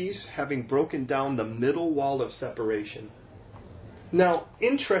our peace, having broken down the middle wall of separation. Now,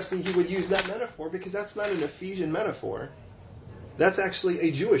 interesting he would use that metaphor, because that's not an Ephesian metaphor. That's actually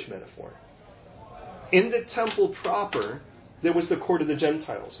a Jewish metaphor. In the temple proper, there was the court of the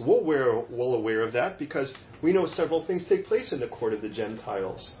Gentiles. We're well aware of that, because we know several things take place in the court of the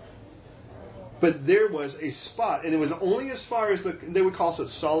Gentiles. But there was a spot, and it was only as far as they would call it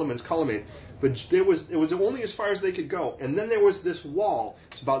Solomon's colonnade, but it was only as far as they could go. And then there was this wall.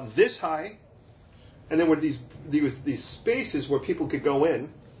 It's about this high, and there were these spaces where people could go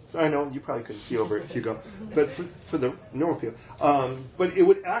in. I know you probably couldn't see over it if you go, but for the normal people. But it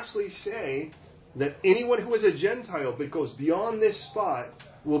would actually say that anyone who is a Gentile but goes beyond this spot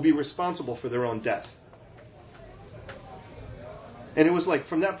will be responsible for their own death. And it was like,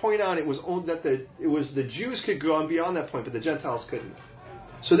 from that point on, it was the Jews could go on beyond that point, but the Gentiles couldn't.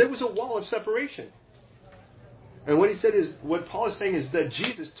 So there was a wall of separation. And what Paul is saying is that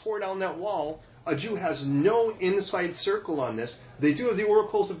Jesus tore down that wall. A Jew has no inside circle on this. They do have the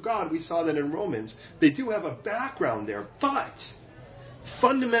oracles of God. We saw that in Romans. They do have a background there. But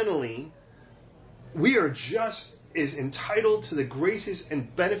fundamentally, we are just as entitled to the graces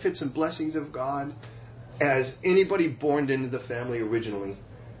and benefits and blessings of God as anybody born into the family originally.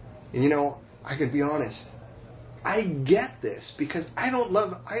 And I can be honest. I get this because I don't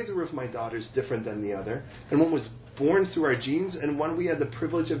love either of my daughters different than the other. And one was born through our genes, and one we had the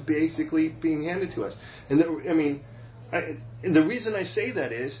privilege of basically being handed to us. And the reason I say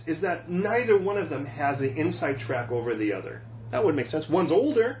that is that neither one of them has the inside track over the other. That would make sense. One's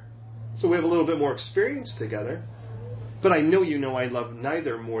older, so we have a little bit more experience together. But I know I love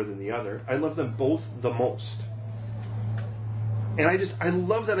neither more than the other. I love them both the most. And I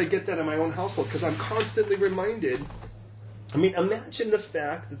love that I get that in my own household, because I'm constantly reminded. Imagine the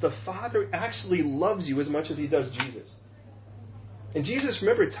fact that the Father actually loves you as much as He does Jesus. And Jesus,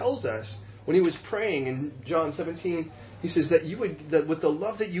 remember, tells us when He was praying in John 17, He says that with the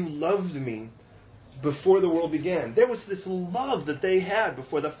love that you loved me before the world began. There was this love that they had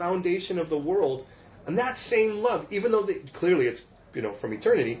before the foundation of the world. And that same love, even though clearly it's from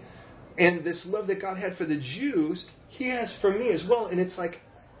eternity, and this love that God had for the Jews, He has for me as well. And it's like,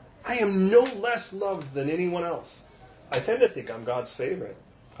 I am no less loved than anyone else. I tend to think I'm God's favorite.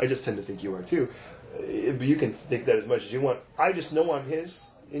 I just tend to think you are too. But you can think that as much as you want. I just know I'm His,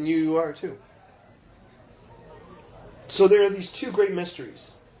 and you are too. So there are these two great mysteries.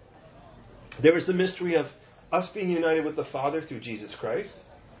 There is the mystery of us being united with the Father through Jesus Christ,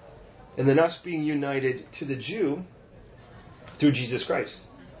 and then us being united to the Jew through Jesus Christ.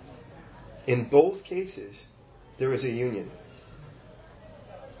 In both cases, there is a union.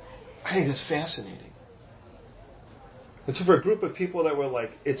 I think that's fascinating. And so for a group of people that were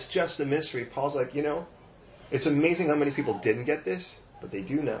like, it's just a mystery, Paul's like, it's amazing how many people didn't get this, but they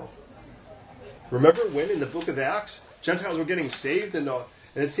do now. Remember when in the book of Acts, Gentiles were getting saved, and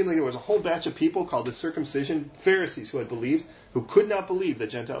it seemed like there was a whole batch of people called the circumcision, Pharisees who had believed, who could not believe that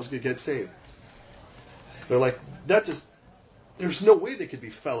Gentiles could get saved. They're like, there's no way they could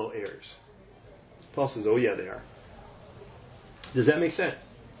be fellow heirs. Paul says, oh yeah, they are. Does that make sense?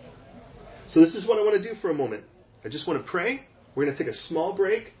 So this is what I want to do for a moment. I just want to pray. We're going to take a small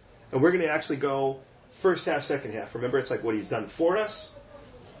break, and we're going to actually go first half, second half. Remember, it's like what He's done for us,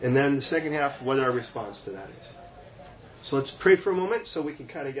 and then the second half, what our response to that is. So let's pray for a moment so we can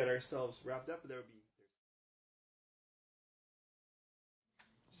kind of get ourselves wrapped up.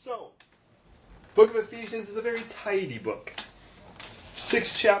 So, Book of Ephesians is a very tidy book.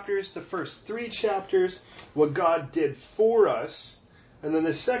 6 chapters, the first 3 chapters, what God did for us, and then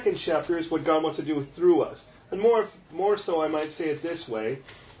the second chapter is what God wants to do through us. And more so, I might say it this way.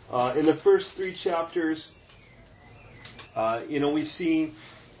 In the first 3 chapters, we see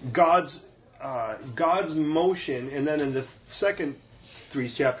God's motion, and then in the second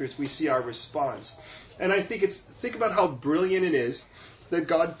 3 chapters, we see our response. And I think about how brilliant it is that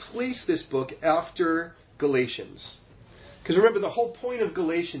God placed this book after Galatians. Because remember, the whole point of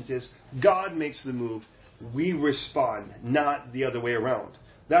Galatians is God makes the move, we respond, not the other way around.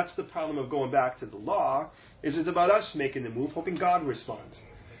 That's the problem of going back to the law, is it's about us making the move, hoping God responds.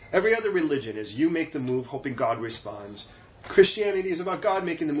 Every other religion is you make the move, hoping God responds. Christianity is about God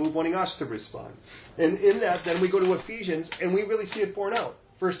making the move, wanting us to respond. And in that, then we go to Ephesians, and we really see it borne out.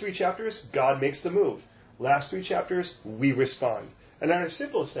 First 3 chapters, God makes the move. Last 3 chapters, we respond. And in our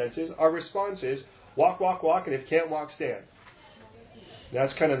simplest sense is, our response is, walk, walk, walk, and if you can't walk, stand.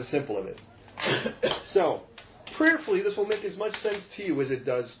 That's kind of the simple of it. So, prayerfully, this will make as much sense to you as it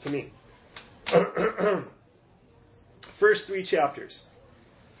does to me. First 3 chapters.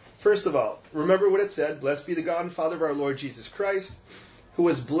 First of all, remember what it said, blessed be the God and Father of our Lord Jesus Christ, who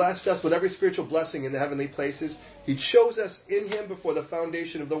has blessed us with every spiritual blessing in the heavenly places. He chose us in Him before the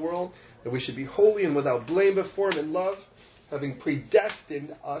foundation of the world, that we should be holy and without blame before Him in love, having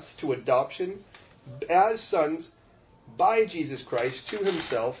predestined us to adoption as sons by Jesus Christ to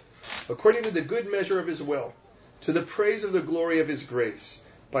Himself, according to the good measure of His will, to the praise of the glory of His grace,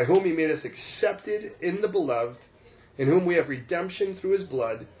 by whom He made us accepted in the Beloved, in whom we have redemption through His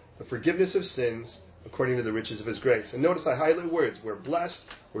blood, the forgiveness of sins, according to the riches of His grace. And notice I highlight words. We're blessed,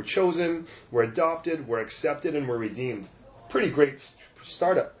 we're chosen, we're adopted, we're accepted, and we're redeemed. Pretty great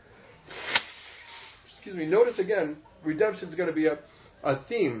startup. Notice again, redemption is going to be a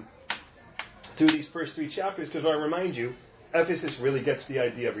theme through these first 3 chapters, because I remind you, Ephesus really gets the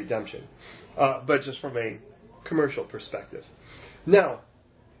idea of redemption, but just from a commercial perspective. Now,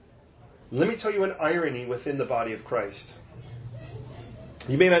 let me tell you an irony within the body of Christ.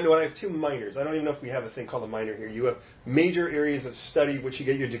 You may not know it, I have 2 minors. I don't even know if we have a thing called a minor here. You have major areas of study, which you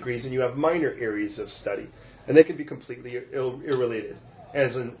get your degrees, and you have minor areas of study. And they can be completely irrelated,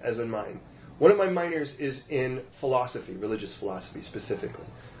 as in mine. One of my minors is in philosophy, religious philosophy specifically.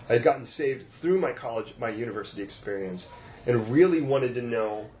 I had gotten saved through my university experience, and really wanted to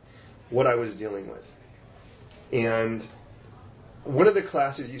know what I was dealing with. And one of the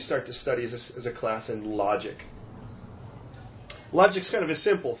classes you start to study is a class in logic. Logic's kind of a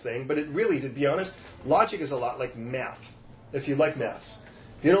simple thing, but it really, to be honest, logic is a lot like math, if you like maths.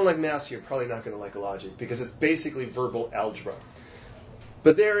 If you don't like maths, you're probably not going to like logic, because it's basically verbal algebra.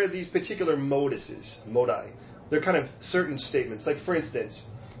 But there are these particular modi. They're kind of certain statements. Like, for instance,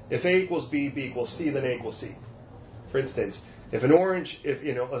 if A equals B, B equals C, then A equals C. For instance, if an orange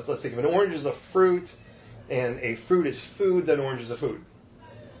is a fruit, and a fruit is food, then orange is a food.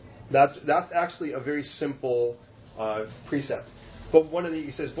 That's actually a very simple precept. But one of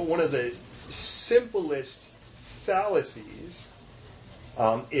the simplest fallacies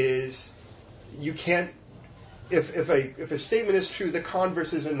is you can't. If a statement is true, the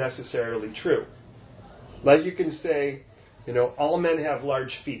converse isn't necessarily true. Like you can say, all men have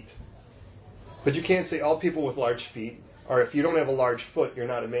large feet, but you can't say all people with large feet, or if you don't have a large foot, you're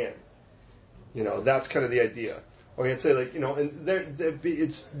not a man. That's kind of the idea. Or you can say and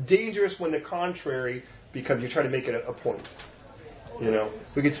it's dangerous when the contrary becomes, you try to make it a point.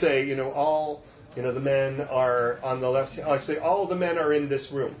 We could say, all the men are on the left. Like say, all the men are in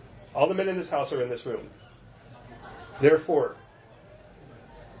this room. All the men in this house are in this room. Therefore,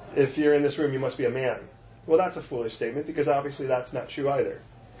 if you're in this room, you must be a man. Well, that's a foolish statement, because obviously that's not true either.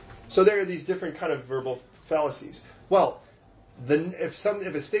 So there are these different kind of verbal fallacies. Well,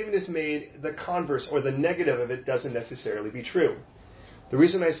 if a statement is made, the converse or the negative of it doesn't necessarily be true. The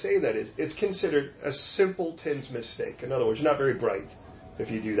reason I say that is it's considered a simpleton's mistake. In other words, you're not very bright if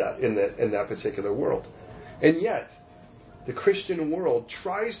you do that in that particular world. And yet, the Christian world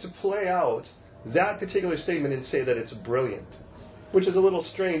tries to play out that particular statement and say that it's brilliant, which is a little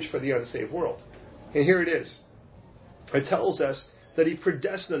strange for the unsaved world. And here it is. It tells us that He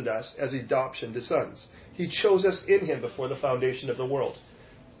predestined us as adoption to sons. He chose us in Him before the foundation of the world.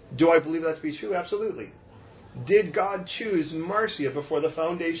 Do I believe that to be true? Absolutely. Did God choose Marcia before the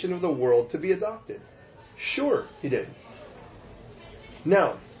foundation of the world to be adopted? Sure, He did.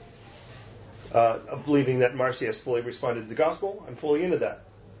 Now, believing that Marcia has fully responded to the gospel, I'm fully into that.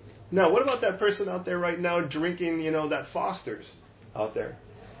 Now, what about that person out there right now drinking, that Foster's out there?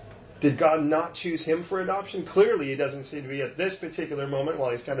 Did God not choose him for adoption? Clearly, he doesn't seem to be at this particular moment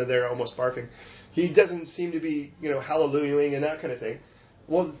while he's kind of there almost barfing. He doesn't seem to be, hallelujahing and that kind of thing.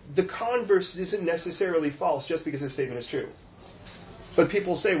 Well, the converse isn't necessarily false just because his statement is true. But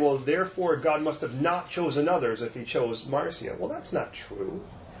people say, well, therefore God must have not chosen others if He chose Marcia. Well, that's not true.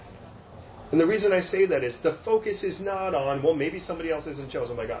 And the reason I say that is the focus is not on, well, maybe somebody else isn't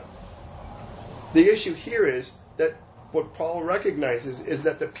chosen by God. The issue here is that what Paul recognizes is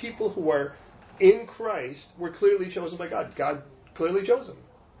that the people who are in Christ were clearly chosen by God. God clearly chose them.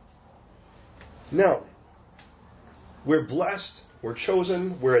 Now, we're blessed, we're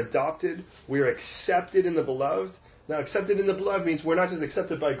chosen, we're adopted, we're accepted in the beloved. Now, accepted in the beloved means we're not just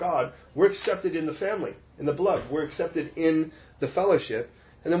accepted by God, we're accepted in the family, in the beloved. We're accepted in the fellowship.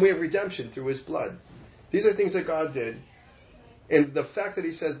 And then we have redemption through His blood. These are things that God did. And the fact that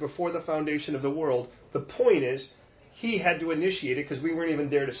He says before the foundation of the world, the point is He had to initiate it because we weren't even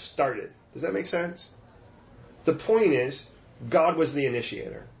there to start it. Does that make sense? The point is God was the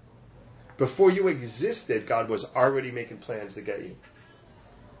initiator. Before you existed, God was already making plans to get you.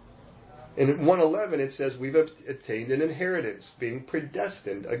 In 1:11 it says we've obtained an inheritance, being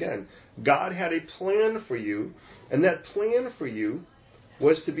predestined. Again, God had a plan for you, and that plan for you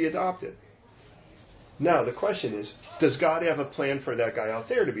was to be adopted. Now, the question is, does God have a plan for that guy out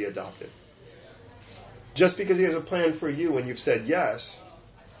there to be adopted? Just because He has a plan for you and you've said yes,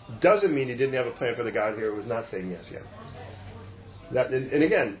 doesn't mean He didn't have a plan for the guy here who was not saying yes yet. And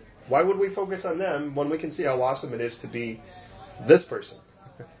again, why would we focus on them when we can see how awesome it is to be this person?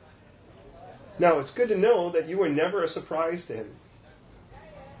 Now, it's good to know that you were never a surprise to Him.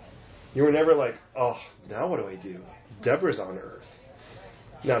 You were never like, oh, now what do I do? Deborah's on earth.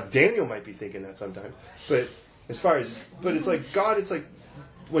 Now, Daniel might be thinking that sometimes. But it's like God, it's like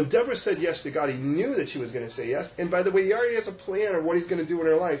when Deborah said yes to God, He knew that she was going to say yes. And by the way, He already has a plan of what He's going to do in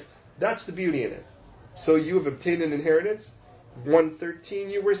her life. That's the beauty in it. So you have obtained an inheritance.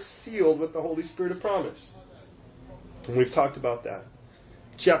 1:13, you were sealed with the Holy Spirit of promise. And we've talked about that.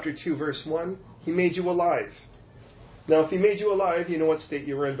 Chapter 2, verse 1, He made you alive. Now, if He made you alive, you know what state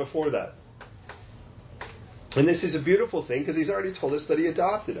you were in before that. And this is a beautiful thing because He's already told us that He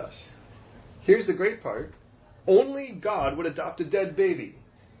adopted us. Here's the great part. Only God would adopt a dead baby,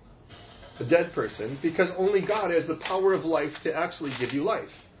 a dead person, because only God has the power of life to actually give you life.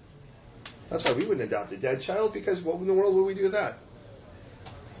 That's why we wouldn't adopt a dead child, because what in the world would we do with that?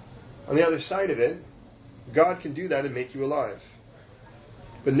 On the other side of it, God can do that and make you alive.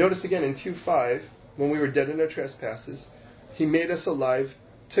 But notice again in 2:5, when we were dead in our trespasses, He made us alive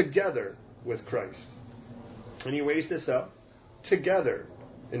together with Christ. And He raised us up together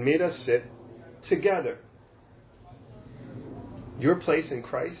and made us sit together. Your place in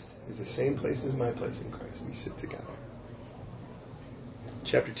Christ is the same place as my place in Christ. We sit together.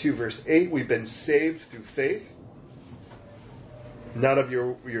 Chapter 2, verse 8, we've been saved through faith, not of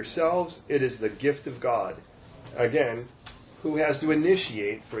yourselves. It is the gift of God. Again, who has to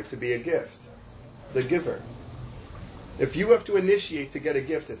initiate for it to be a gift? The giver. If you have to initiate to get a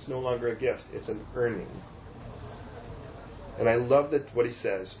gift, it's no longer a gift. It's an earning. And I love that what he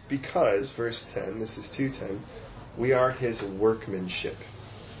says, because, verse 10, this is 2:10, we are His workmanship,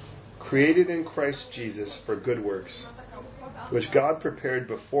 created in Christ Jesus for good works, which God prepared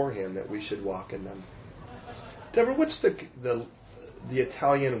beforehand that we should walk in them. Deborah, what's the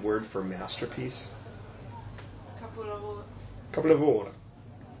Italian word for masterpiece? Capolavoro. Capolavoro.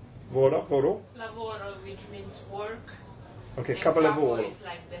 Voro? Lavoro, which means work. Okay, and capolavoro. capo is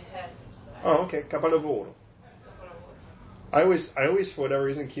like the head. Oh, okay, capolavoro. I always, for whatever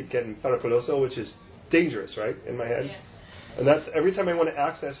reason, keep getting pericoloso, which is dangerous, right, in my head. Yeah. And that's every time I want to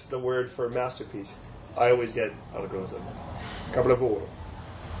access the word for masterpiece, I always get pericoloso. Capolavoro.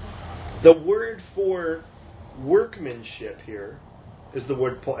 The word for workmanship here is the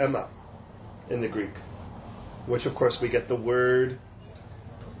word poema in the Greek, which of course we get the word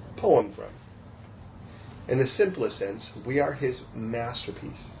poem from. In the simplest sense, we are His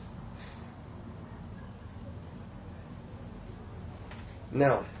masterpiece.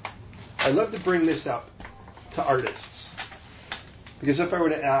 Now, I love to bring this up to artists, because if I were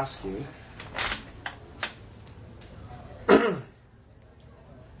to ask you,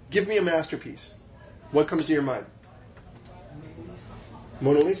 give me a masterpiece, what comes to your mind?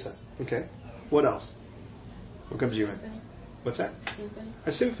 Mona Lisa. Okay. What else? What comes to your mind? What's that? Symphony.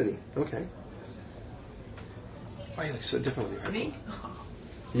 A symphony. Okay. Why you look so different with your hair? Me?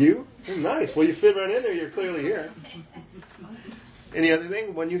 You? Oh, nice. Well, you fit right in there. You're clearly here. Any other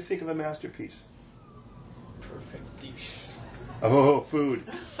thing? When you think of a masterpiece? Perfect dish. Oh, food.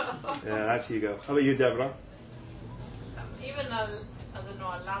 Yeah, that's you go. How about you, Deborah? Even a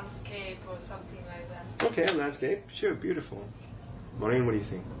landscape or something like that. Okay, a landscape. Sure, beautiful. Maureen, what do you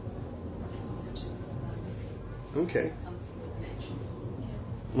think? Okay.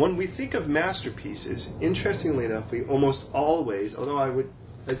 When we think of masterpieces, interestingly enough, we almost always, although I'd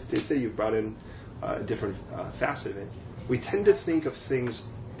say you brought in a different facet of it, we tend to think of things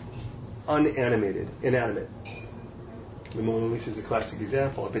inanimate. The Mona Lisa is a classic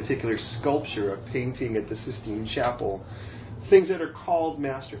example, a particular sculpture, a painting at the Sistine Chapel, things that are called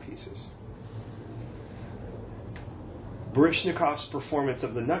masterpieces. Baryshnikov's performance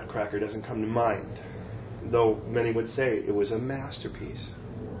of the Nutcracker doesn't come to mind, though many would say it was a masterpiece.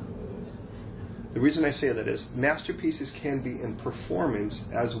 The reason I say that is masterpieces can be in performance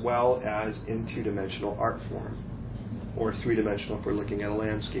as well as in two-dimensional art form, or three-dimensional if we're looking at a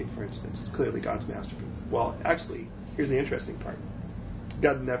landscape, for instance. It's clearly God's masterpiece. Well, actually, here's the interesting part.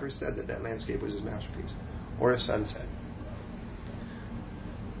 God never said that landscape was his masterpiece, or a sunset.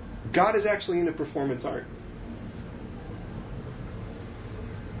 God is actually into performance art.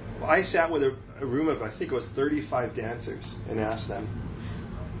 I sat with a room of, I think it was 35 dancers, and asked them,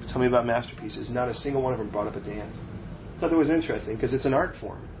 tell me about masterpieces. Not a single one of them brought up a dance. I thought that was interesting, because it's an art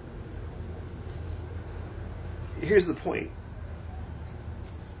form. Here's the point.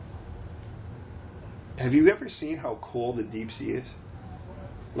 Have you ever seen how cool the deep sea is?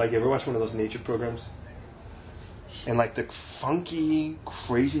 Like, you ever watch one of those nature programs? And like the funky,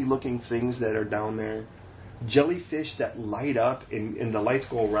 crazy-looking things that are down there. Jellyfish that light up and the lights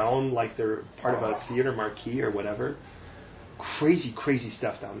go around like they're part of a theater marquee or whatever. Crazy, crazy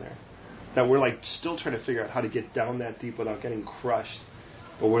stuff down there. That we're like still trying to figure out how to get down that deep without getting crushed.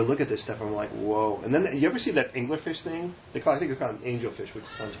 But we're looking at this stuff and we're like, whoa. And then you ever see that anglerfish thing? I think they call it angelfish, which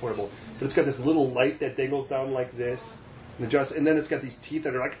sounds horrible. But it's got this little light that dangles down like this. And then it's got these teeth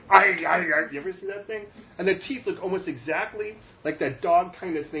that are like, you ever see that thing? And the teeth look almost exactly like that dog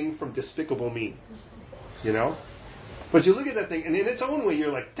kind of thing from Despicable Me. You know? But you look at that thing, and in its own way,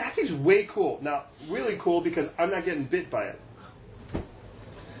 you're like, that thing's way cool. Now, really cool because I'm not getting bit by it.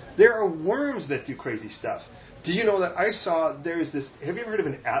 There are worms that do crazy stuff. Do you know that I saw there's this, have you ever heard of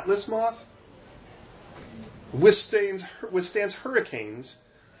an atlas moth? Withstands hurricanes.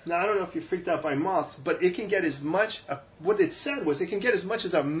 Now, I don't know if you're freaked out by moths, but it can get as much, what it said was it can get as much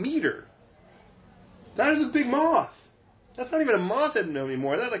as a meter. That is a big moth. That's not even a moth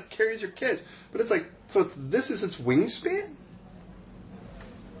anymore. That like carries your kids. But it's like, so this is its wingspan?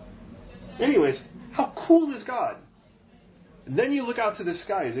 Anyways, how cool is God? And then you look out to the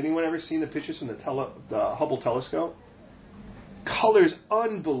sky. Has anyone ever seen the pictures from the Hubble telescope? Colors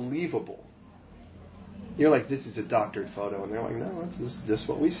unbelievable. You're like, this is a doctored photo. And they're like, no, this is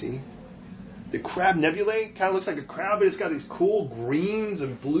what we see. The Crab Nebulae kind of looks like a crab, but it's got these cool greens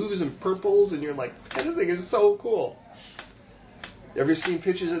and blues and purples. And you're like, man, this thing is so cool. Ever seen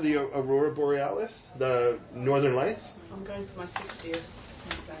pictures of the Aurora Borealis, the Northern Lights? I'm going for my 60th.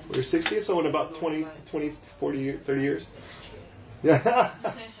 We're 60th, so in about 20, 40, 30 years? Yeah.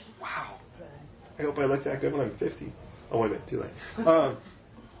 Wow. I hope I look that good when I'm 50. Oh, wait a minute, too late.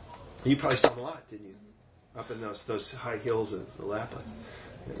 You probably saw them a lot, didn't you? Up in those high hills of the Laplands.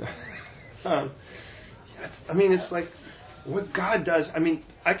 I mean, it's like what God does. I mean,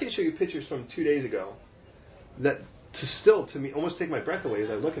 I can show you pictures from 2 days ago that to me, almost take my breath away as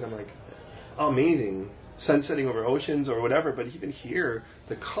I look at them like, amazing. Sun setting over oceans or whatever, but even here,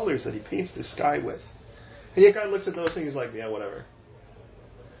 the colors that he paints the sky with. And yet God looks at those things like, yeah, whatever.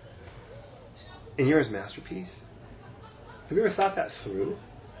 And you're his masterpiece? Have you ever thought that through?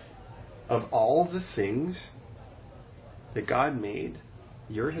 Of all the things that God made,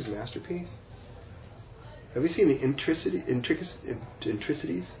 you're his masterpiece? Have you seen the intricacies?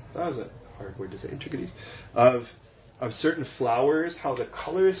 That was a hard word to say. Intricacies of certain flowers, how the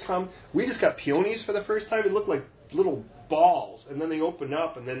colors come. We just got peonies for the first time. It looked like little balls, and then they open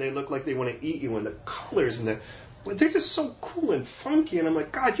up, and then they look like they want to eat you. And the colors but they're just so cool and funky. And I'm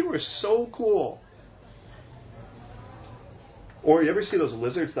like, God, you are so cool. Or you ever see those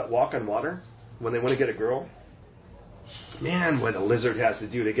lizards that walk on water when they want to get a girl? Man, what a lizard has to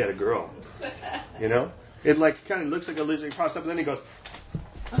do to get a girl. You know? It like kind of looks like a lizard pops up and then he goes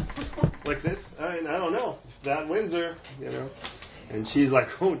like this. I don't know. That wins her, you know. And she's like,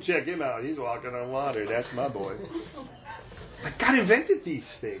 oh, check him out. He's walking on water. That's my boy. But God invented these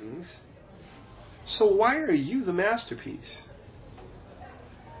things. So why are you the masterpiece?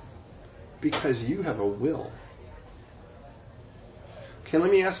 Because you have a will. Okay, let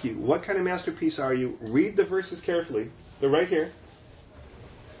me ask you, what kind of masterpiece are you? Read the verses carefully. They're right here.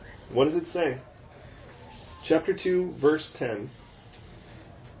 What does it say? Chapter 2, verse 10.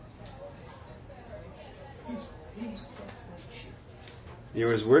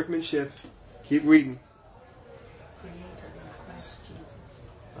 You're his workmanship. Keep reading.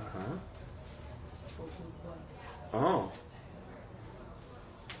 Uh-huh. Oh.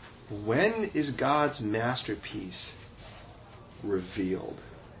 When is God's masterpiece revealed?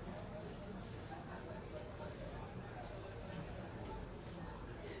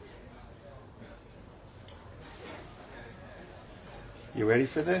 You ready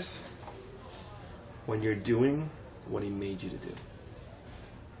for this? When you're doing what he made you to do.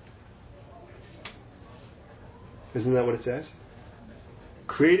 Isn't that what it says?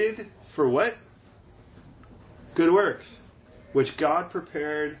 Created for what? Good works, which God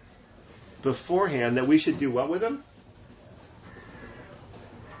prepared beforehand that we should do what with them?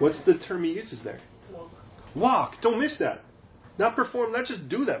 What's the term he uses there? Walk. Don't miss that. Not perform, not just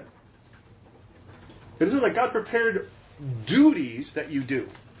do them. It isn't like God prepared duties that you do.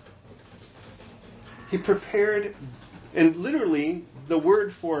 He prepared, and literally the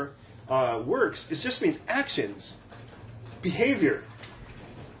word for works, it just means actions, behavior.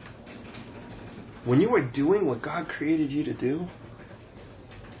 When you are doing what God created you to do,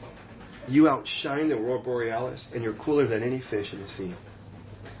 you outshine the aurora borealis, and you're cooler than any fish in the sea.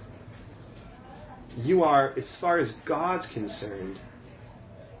 You are, as far as God's concerned,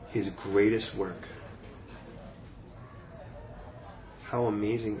 his greatest work. How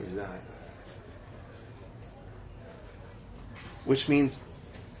amazing is that? Which means,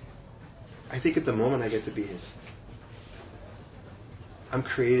 I think at the moment I get to be his. I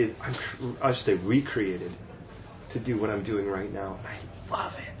should say recreated to do what I'm doing right now. And I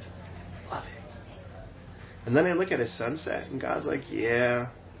love it. Love it. And then I look at a sunset and God's like, yeah,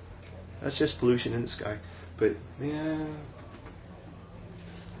 that's just pollution in the sky. But, yeah,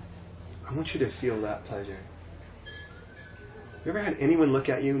 I want you to feel that pleasure. You ever had anyone look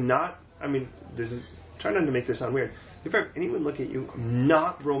at you try not to make this sound weird. You ever had anyone look at you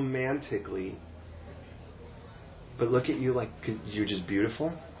not romantically, but look at you like you're just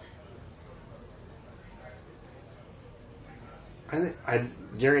beautiful? I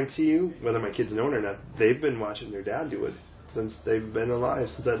guarantee you, whether my kids know it or not, they've been watching their dad do it since they've been alive,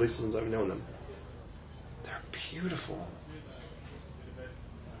 at least since I've known them. They're beautiful.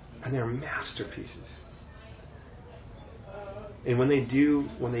 And they're masterpieces. And when they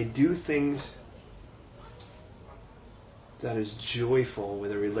do things that is joyful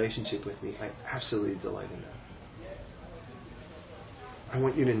with a relationship with me, I absolutely delight in that. I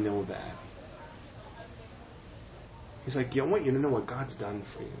want you to know that. He's like, I want you to know what God's done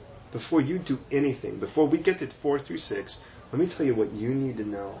for you. Before you do anything, before we get to 4 through 6, let me tell you what you need to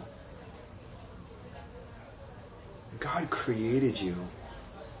know. God created you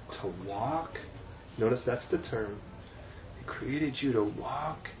to walk. Notice that's the term. He created you to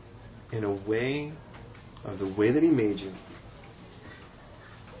walk in a way of the way that he made you.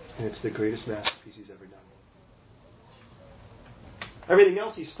 And it's the greatest masterpiece he's ever done. Everything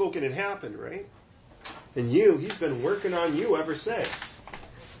else he's spoken and happened, right? And he's been working on you ever since.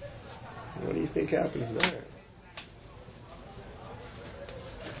 What do you think happens there?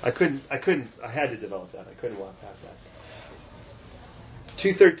 I had to develop that. I couldn't walk past that.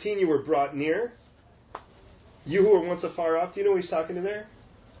 2:13, you were brought near. You who were once afar off, do you know who he's talking to there?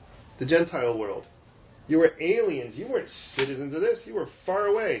 The Gentile world. You were aliens. You weren't citizens of this. You were far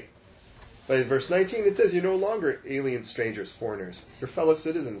away. By verse 19, it says, you're no longer aliens, strangers, foreigners. You're fellow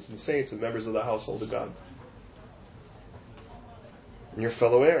citizens and saints and members of the household of God. And you're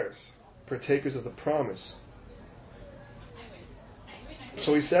fellow heirs, partakers of the promise.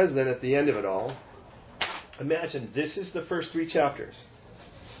 So he says then at the end of it all, imagine this is the first 3 chapters.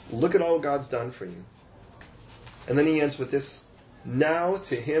 Look at all God's done for you. And then he ends with this, now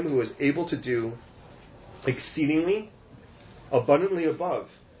to him who is able to do exceedingly, abundantly above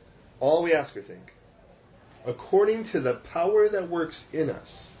all we ask or think, according to the power that works in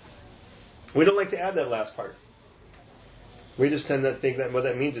us. We don't like to add that last part. We just tend to think that what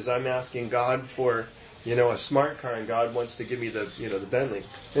that means is I'm asking God for, a smart car, and God wants to give me the Bentley.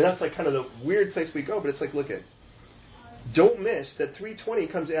 And that's like kind of the weird place we go, but it's like, look at, don't miss that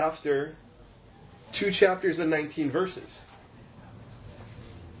 3:20 comes after 2 chapters and 19 verses.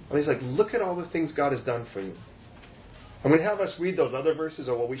 And he's like, look at all the things God has done for you. I'm going to have us read those other verses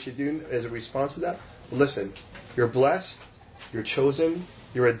or what we should do as a response to that. But listen, you're blessed, you're chosen,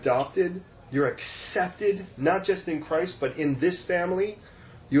 you're adopted, you're accepted, not just in Christ, but in this family.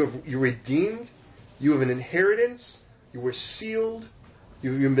 You're redeemed, you have an inheritance, you were sealed, you are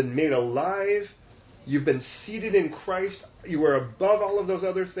You've been made alive. You've been seated in Christ. You are above all of those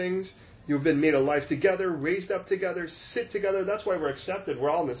other things. You've been made alive together, raised up together, sit together. That's why we're accepted. We're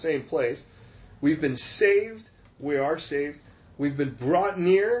all in the same place. We've been saved. We are saved. We've been brought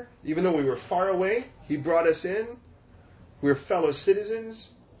near. Even though we were far away, He brought us in. We're fellow citizens.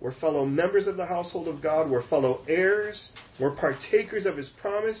 We're fellow members of the household of God. We're fellow heirs. We're partakers of His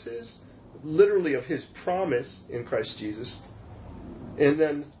promises, literally of His promise in Christ Jesus. And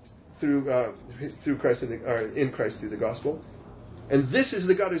then through Christ, in Christ through the gospel. And this is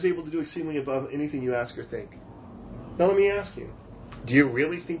the God who's able to do exceedingly above anything you ask or think. Now let me ask you, do you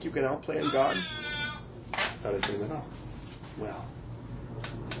really think you can outplan God? Not a thing at all. Well,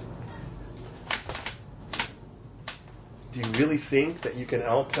 do you really think that you can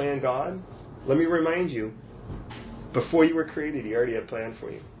outplan God? Let me remind you, before you were created, He already had a plan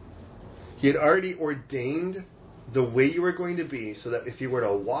for you. He had already ordained the way you were going to be, so that if you were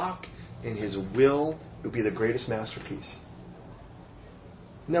to walk in His will, it would be the greatest masterpiece.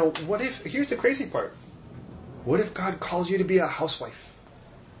 Now, here's the crazy part. What if God calls you to be a housewife?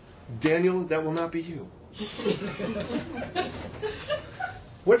 Daniel, that will not be you.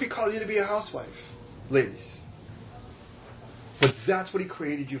 What if He called you to be a housewife? Ladies. But that's what He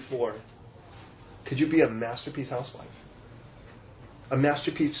created you for. Could you be a masterpiece housewife? A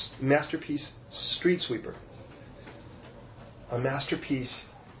masterpiece street sweeper? A masterpiece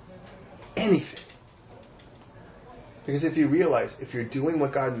anything? Because if you realize, if you're doing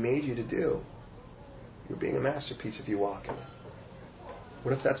what God made you to do, you're being a masterpiece if you walk in it.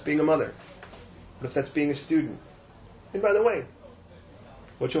 What if that's being a mother? What if that's being a student? And by the way,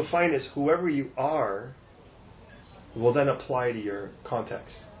 what you'll find is whoever you are will then apply to your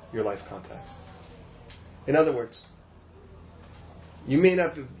context, your life context. In other words, you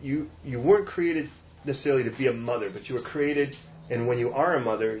weren't created necessarily to be a mother, but you were created, and when you are a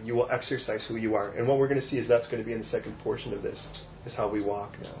mother, you will exercise who you are. And what we're going to see is that's going to be in the second portion of this, is how we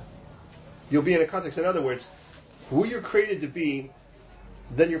walk now. You'll be in a context. In other words, who you're created to be,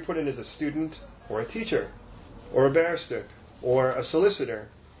 then you're put in as a student, or a teacher, or a barrister, or a solicitor,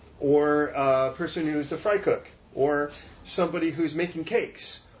 or a person who's a fry cook, or somebody who's making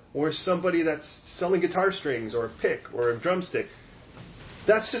cakes, or somebody that's selling guitar strings, or a pick, or a drumstick.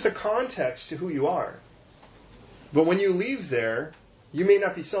 That's just a context to who you are. But when you leave there, you may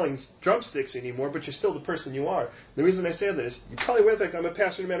not be selling drumsticks anymore, but you're still the person you are. The reason I say that is, you probably will think I'm a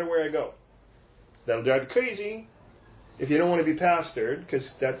pastor no matter where I go. That'll drive you crazy if you don't want to be pastored,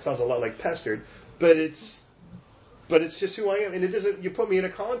 because that sounds a lot like pestered. But it's just who I am, and it doesn't. You put me in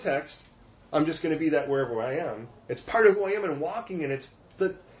a context, I'm just going to be that wherever I am. It's part of who I am, and walking in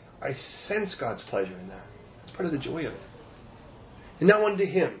I sense God's pleasure in that. It's part of the joy of it. And now unto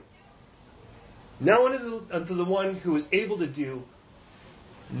Him. Now unto the one who is able to do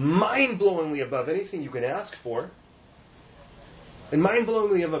mind-blowingly above anything you can ask for, and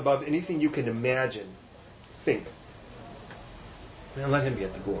mind-blowingly above anything you can imagine, think. And let Him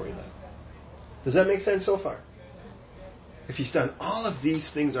get the glory then. Does that make sense so far? If He's done all of these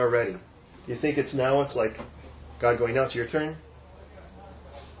things already, you think it's like God going, now it's your turn?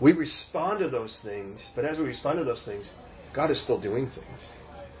 We respond to those things, but as we respond to those things, God is still doing things.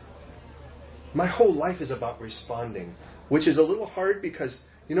 My whole life is about responding, which is a little hard because,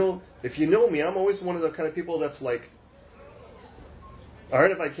 if you know me, I'm always one of the kind of people that's like, all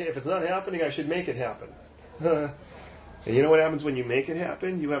right, if it's not happening, I should make it happen. And you know what happens when you make it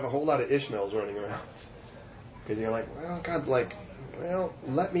happen? You have a whole lot of Ishmaels running around. Because you're like, well, God's like, well,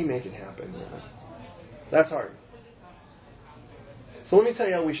 let me make it happen. That's hard. So let me tell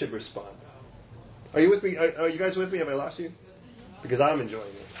you how we should respond. Are you with me? Are you guys with me? Have I lost you? Because I'm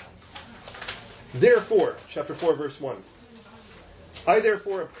enjoying this. Therefore, chapter 4, verse 1. I,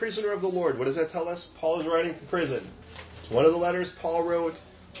 therefore, a prisoner of the Lord. What does that tell us? Paul is writing from prison. It's one of the letters Paul wrote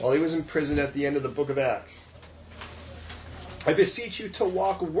while he was in prison at the end of the book of Acts. I beseech you to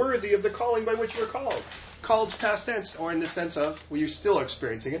walk worthy of the calling by which you are called. Called's past tense, or in the sense of, well, you're still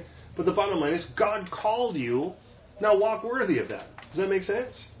experiencing it. But the bottom line is, God called you. Now walk worthy of that. Does that make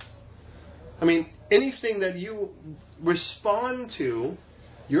sense? I mean, anything that you respond to,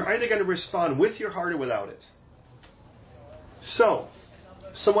 you're either going to respond with your heart or without it. So,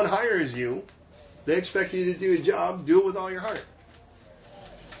 someone hires you, they expect you to do a job, do it with all your heart.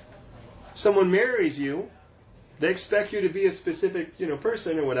 Someone marries you, they expect you to be a specific,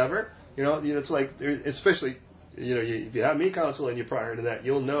 person or whatever. It's like, especially, if you have me counseling you prior to that,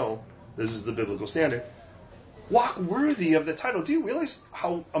 you'll know this is the biblical standard. Walk worthy of the title. Do you realize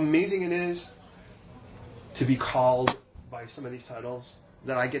how amazing it is to be called by some of these titles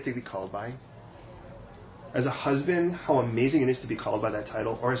that I get to be called by? As a husband, how amazing it is to be called by that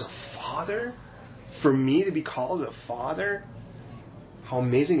title. Or as a father, for me to be called a father, how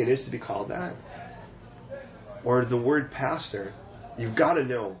amazing it is to be called that. Or the word pastor. You've got to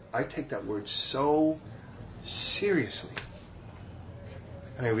know, I take that word so seriously.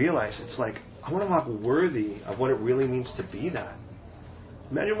 And I realize it's like, I want to walk worthy of what it really means to be that.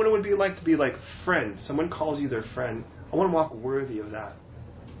 Imagine what it would be like to be like friend. Someone calls you their friend. I want to walk worthy of that.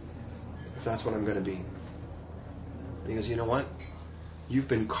 If that's what I'm going to be. And he goes, you know what? You've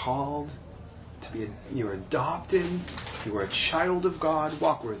been called to be, you are adopted. You are a child of God.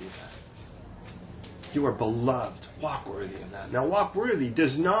 Walk worthy of that. You are beloved. Walk worthy of that. Now, walk worthy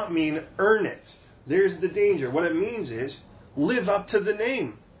does not mean earn it. There's the danger. What it means is live up to the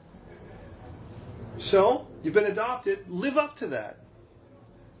name. So, you've been adopted. Live up to that.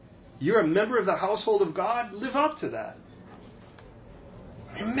 You're a member of the household of God. Live up to that.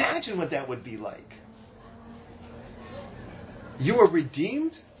 Imagine what that would be like. You are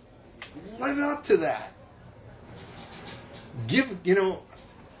redeemed. Live up to that.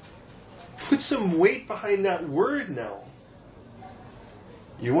 Put some weight behind that word now.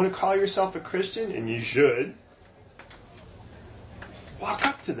 You want to call yourself a Christian, and you should. Walk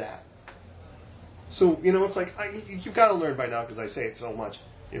up to that. So, it's like, you've got to learn by now, because I say it so much.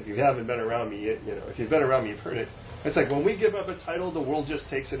 If you haven't been around me, if you've been around me, you've heard it. It's like when we give up a title, the world just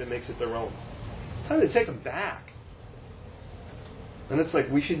takes it and makes it their own. It's time to take them back. And it's like,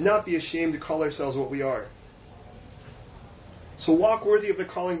 we should not be ashamed to call ourselves what we are. So walk worthy of the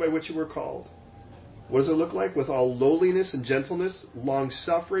calling by which you were called. What does it look like? With all lowliness and gentleness,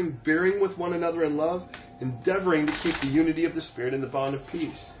 long-suffering, bearing with one another in love, endeavoring to keep the unity of the Spirit in the bond of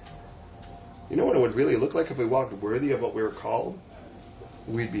peace. You know what it would really look like if we walked worthy of what we were called?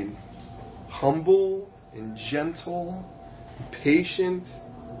 We'd be humble and gentle, and patient,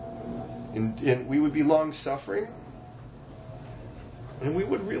 and we would be long-suffering. And we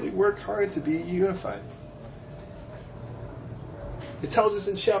would really work hard to be unified. It tells us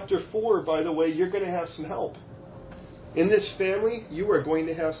in chapter 4, by the way, you're going to have some help. In this family, you are going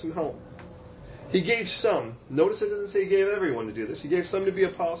to have some help. He gave some. Notice it doesn't say he gave everyone to do this. He gave some to be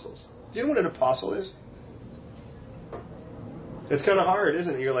apostles. Do you know what an apostle is? It's kind of hard,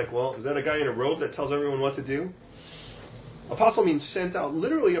 isn't it? You're like, well, is that a guy in a robe that tells everyone what to do? Apostle means sent out.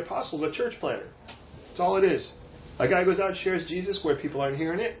 Literally, apostle is a church planter. That's all it is. A guy goes out and shares Jesus where people aren't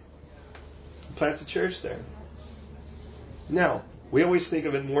hearing it. Plants a church there. Now, we always think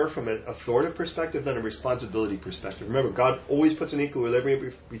of it more from an authoritative perspective than a responsibility perspective. Remember, God always puts an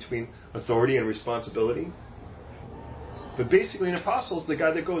equilibrium between authority and responsibility. But basically, an apostle is the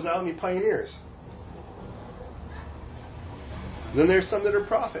guy that goes out and he pioneers. Then there's some that are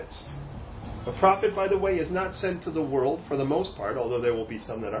prophets. A prophet, by the way, is not sent to the world for the most part, although there will be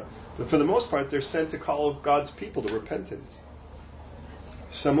some that are. But for the most part, they're sent to call God's people to repentance.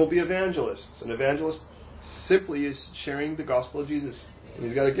 Some will be evangelists. An evangelist simply is sharing the gospel of Jesus. And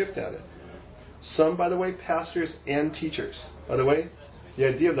he's got a gift at it. Some, by the way, pastors and teachers. By the way, the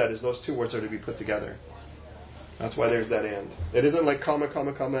idea of that is those two words are to be put together. That's why there's that and. It isn't like comma,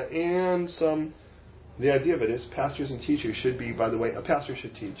 comma, comma, and some. The idea of it is pastors and teachers should be, by the way, a pastor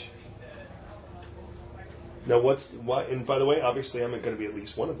should teach. Now, and by the way, obviously I'm going to be at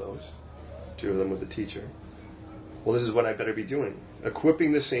least one of those. Two of them with the teacher. Well, this is what I better be doing.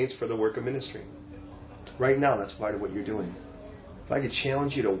 Equipping the saints for the work of ministry. Right now, that's part of what you're doing. If I could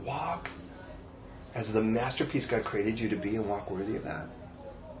challenge you to walk as the masterpiece God created you to be and walk worthy of that.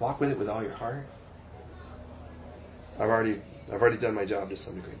 Walk with it with all your heart. I've already done my job to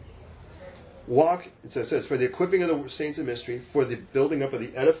some degree. Walk, it says, for the equipping of the saints in ministry, for the building up of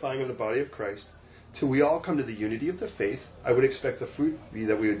the edifying of the body of Christ, till we all come to the unity of the faith. I would expect the fruit to be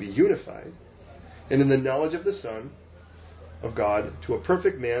that we would be unified, and in the knowledge of the Son of God, to a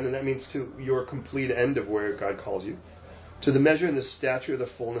perfect man, and that means to your complete end of where God calls you, to the measure and the stature of the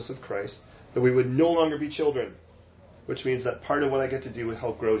fullness of Christ, that we would no longer be children, which means that part of what I get to do is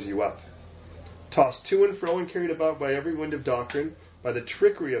help grows you up. Tossed to and fro and carried about by every wind of doctrine, by the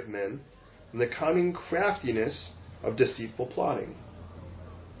trickery of men, and the cunning craftiness of deceitful plotting.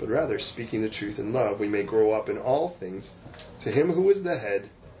 But rather, speaking the truth in love, we may grow up in all things to Him who is the head,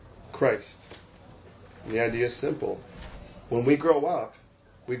 Christ. And the idea is simple. When we grow up,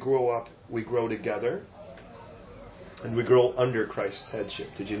 we grow together, and we grow under Christ's headship.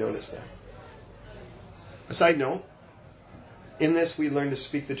 Did you notice that? A side note, in this we learn to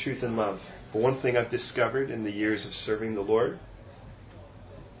speak the truth in love. But one thing I've discovered in the years of serving the Lord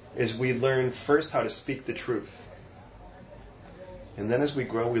is we learn first how to speak the truth. And then as we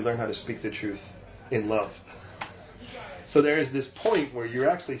grow, we learn how to speak the truth in love. So there is this point where you're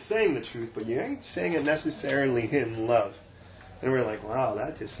actually saying the truth, but you ain't saying it necessarily in love. And we're like, wow,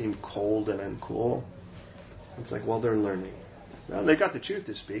 that just seemed cold and uncool. It's like, well, they're learning. Well, they got the truth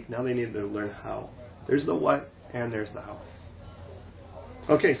to speak. Now they need to learn how. There's the what and there's the how.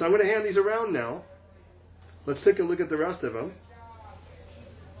 Okay, so I'm going to hand these around now. Let's take a look at the rest of them.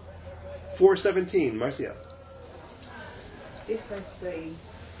 4:17, Marcia. This I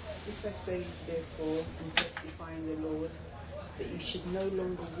say, therefore, and testify in the Lord, that you should no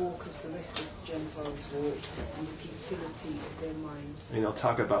longer walk as the rest of the Gentiles walk, in the futility of their mind. And I'll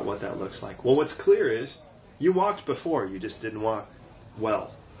talk about what that looks like. Well, what's clear is, you walked before, you just didn't walk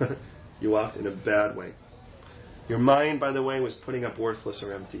well. You walked in a bad way. Your mind, by the way, was putting up worthless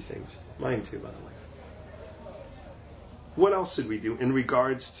or empty things. Mine too, by the way. What else should we do in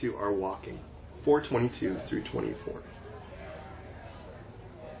regards to our walking? 4:22 through 24.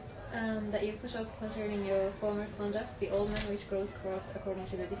 That you put off concerning your former conduct the old man which grows corrupt according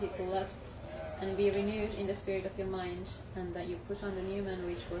to the deceitful lusts, and be renewed in the spirit of your mind, and that you put on the new man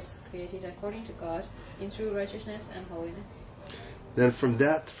which was created according to God in true righteousness and holiness. Then from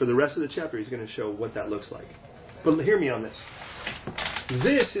that, for the rest of the chapter, he's going to show what that looks like. But hear me on this.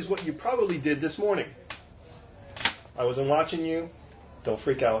 This is what you probably did this morning. I wasn't watching you. Don't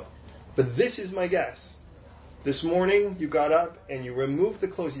freak out. But this is my guess. This morning, you got up and you removed the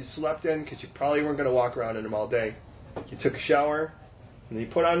clothes you slept in because you probably weren't going to walk around in them all day. You took a shower and you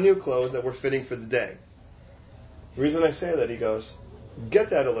put on new clothes that were fitting for the day. The reason I say that, he goes,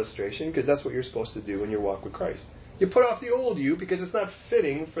 get that illustration because that's what you're supposed to do in your walk with Christ. You put off the old you because it's not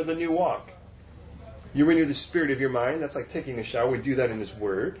fitting for the new walk. You renew the spirit of your mind. That's like taking a shower. We do that in His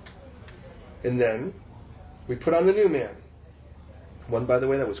Word. And then we put on the new man. One, by the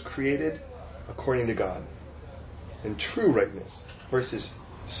way, that was created according to God. In true rightness versus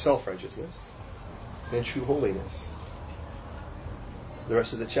self-righteousness. And true holiness. The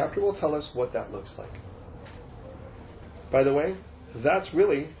rest of the chapter will tell us what that looks like. By the way, that's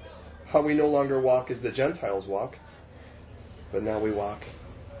really how we no longer walk as the Gentiles walk. But now we walk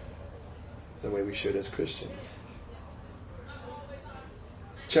the way we should as Christians.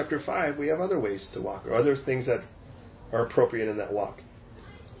 Chapter 5, we have other ways to walk, or other things that are appropriate in that walk.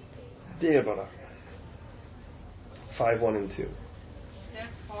 Deabara. 5:1 and 2.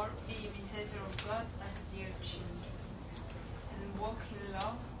 Therefore, be imitators of God as dear children, and walk in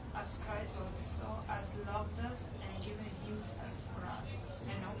love, as Christ also has loved us and given Himself for us,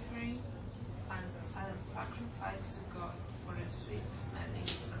 an offering and a sacrifice to God for a sweet-smelling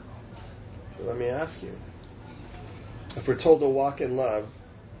aroma. So let me ask you, if we're told to walk in love,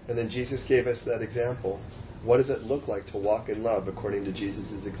 and then Jesus gave us that example, what does it look like to walk in love according to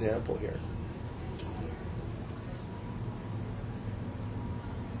Jesus' example here?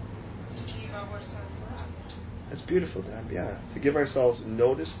 That's beautiful, Dad. Yeah. To give ourselves,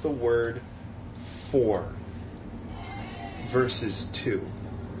 notice the word for. Verses 2.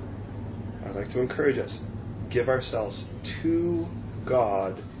 I'd like to encourage us. Give ourselves to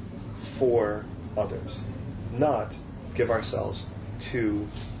God for others. Not give ourselves to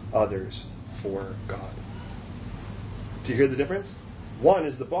others for God. Do you hear the difference? One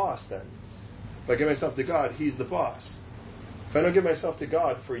is the boss then. If I give myself to God, He's the boss. If I don't give myself to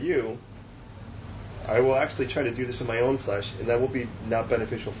God for you, I will actually try to do this in my own flesh, and that will be not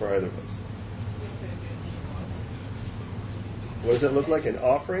beneficial for either of us. What does that look like? An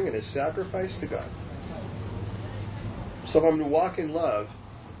offering and a sacrifice to God. So if I'm to walk in love,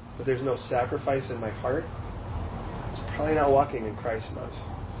 but there's no sacrifice in my heart, it's probably not walking in Christ's love.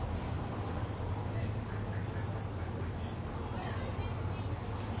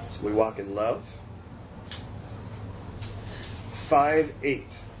 So we walk in love. 5:8.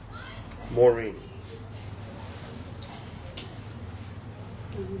 Maureen.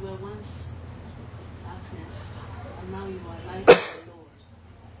 You were once darkness, and now you are light in the Lord.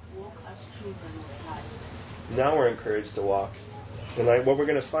 Walk as children of light. Now we're encouraged to walk. And what we're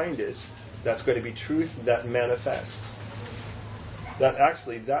going to find is that's going to be truth that manifests. That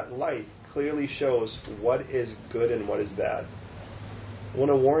actually, that light clearly shows what is good and what is bad. I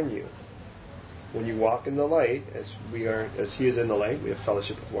want to warn you. When you walk in the light, as He is in the light, we have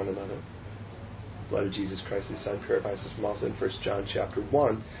fellowship with one another. The blood of Jesus Christ, His Son, purifies us from all sin. 1 John chapter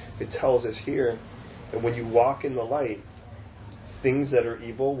 1, it tells us here that when you walk in the light, things that are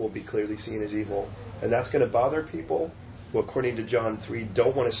evil will be clearly seen as evil. And that's going to bother people who, according to John 3,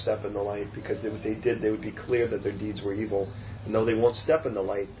 don't want to step in the light, because if they did, they would be clear that their deeds were evil. And though they won't step in the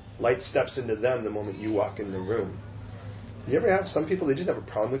light, light steps into them the moment you walk in the room. You ever have some people, they just have a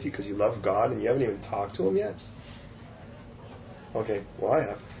problem with you because you love God and you haven't even talked to Him yet? Okay, well I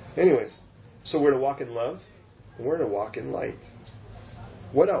have. Anyways, so we're to walk in love. We're to walk in light.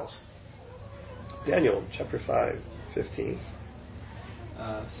 What else? Daniel, chapter 5:15.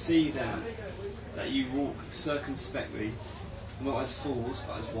 See then that you walk circumspectly, not as fools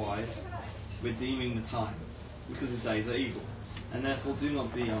but as wise, redeeming the time, because the days are evil. And therefore do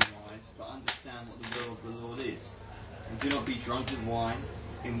not be unwise, but understand what the will of the Lord is. And do not be drunk with wine,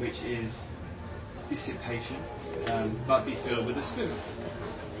 in which is dissipation, but be filled with the Spirit.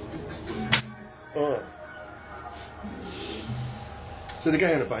 So the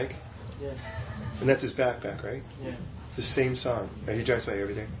guy on a bike, Yeah. and that's his backpack, right? Yeah. It's the same song. He drives by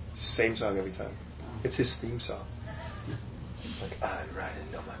every day. Same song every time. It's his theme song. Like, I'm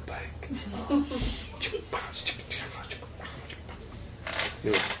riding on my bike.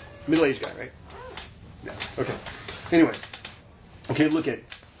 Anyway, middle-aged guy, right? Yeah. Okay. Anyways. Okay, look at it.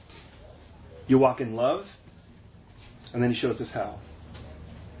 You walk in love, and then he shows us how.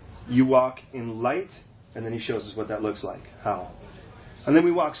 You walk in light, and then he shows us what that looks like. How? And then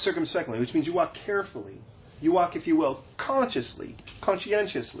we walk circumspectly, which means you walk carefully. You walk, if you will, consciously,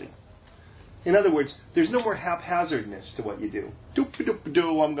 conscientiously. In other words, there's no more haphazardness to what you do.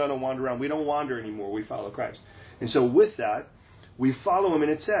 Doop-a-doop-a-doo, I'm going to wander around. We don't wander anymore. We follow Christ. And so with that, we follow him,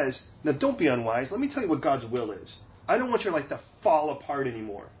 and it says, now don't be unwise. Let me tell you what God's will is. I don't want your life to fall apart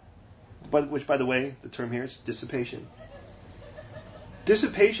anymore. But, which, by the way, the term here is dissipation.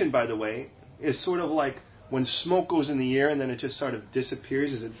 Dissipation, by the way, is sort of like when smoke goes in the air and then it just sort of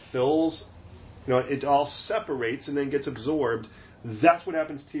disappears as it fills. You know, it all separates and then gets absorbed. That's what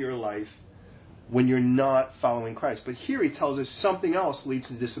happens to your life when you're not following Christ. But here he tells us something else leads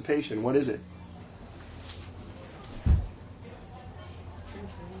to dissipation. What is it?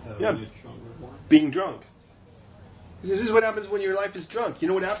 Yeah, being drunk. This is what happens when your life is drunk. You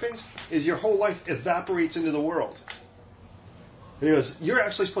know what happens? Is your whole life evaporates into the world. And he goes, you're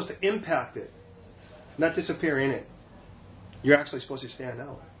actually supposed to impact it, not disappear in it. You're actually supposed to stand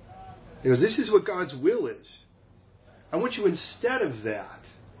out. He goes, this is what God's will is. I want you instead of that,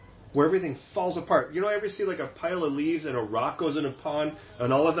 where everything falls apart. You know, ever see like a pile of leaves and a rock goes in a pond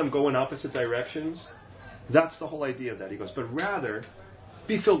and all of them go in opposite directions? That's the whole idea of that. He goes, but rather,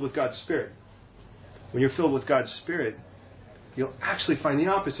 be filled with God's Spirit. When you're filled with God's Spirit, you'll actually find the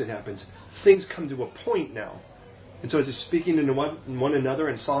opposite happens. Things come to a point now. And so it's speaking to one another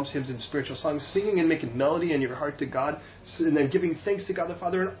in psalms, hymns, and spiritual songs, singing and making melody in your heart to God, and then giving thanks to God the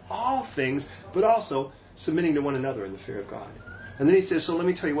Father in all things, but also submitting to one another in the fear of God. And then he says, so let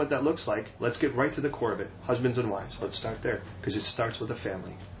me tell you what that looks like. Let's get right to the core of it. Husbands and wives. Let's start there, because it starts with a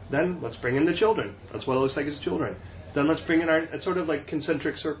family. Then let's bring in the children. That's what it looks like as children. Then let's bring in it's sort of like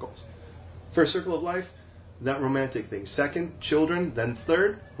concentric circles. First circle of life, that romantic thing. Second, children. Then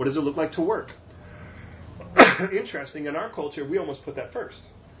third, what does it look like to work? Interesting, in our culture, we almost put that first.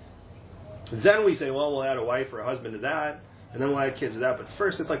 Then we say, well, we'll add a wife or a husband to that, and then we'll add kids to that. But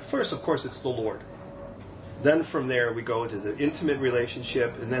first, of course, it's the Lord. Then from there, we go to the intimate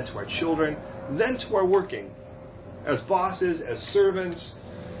relationship, and then to our children, then to our working. As bosses, as servants.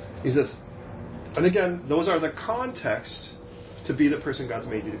 He says, and again, those are the contexts to be the person God's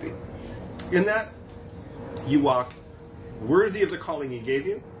made you to be. In that, you walk worthy of the calling He gave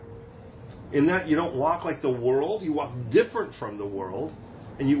you. In that, you don't walk like the world. You walk different from the world.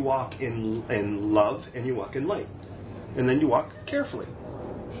 And you walk in love, and you walk in light. And then you walk carefully.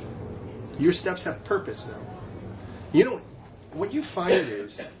 Your steps have purpose now. You know, what you find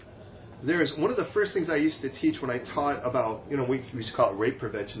is, there's one of the first things I used to teach when I taught about, you know, we used to call it rape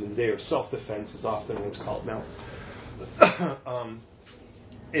prevention in the day, or self-defense is often what it's called now.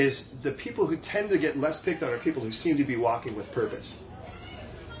 Is the people who tend to get less picked on are people who seem to be walking with purpose.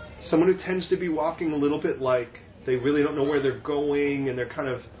 Someone who tends to be walking a little bit like they really don't know where they're going and they're kind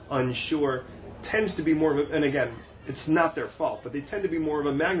of unsure tends to be more of a, and again, it's not their fault, but they tend to be more of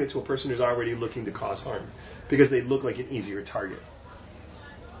a magnet to a person who's already looking to cause harm because they look like an easier target.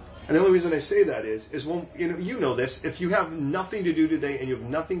 And the only reason I say that is when, you know this, if you have nothing to do today and you have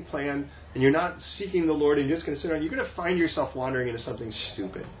nothing planned and you're not seeking the Lord and you're just going to sit around, you're going to find yourself wandering into something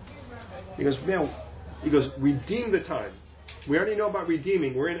stupid. He goes, redeem the time. We already know about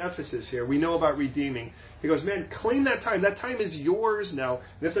redeeming. We're in Ephesus here. We know about redeeming. He goes, man, claim that time. That time is yours now.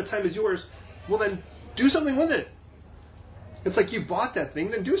 And if that time is yours, well then do something with it. It's like you bought that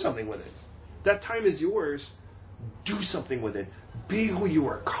thing, then do something with it. That time is yours. Do something with it. Be who you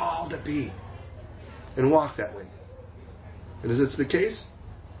are called to be. And walk that way. And as it's the case,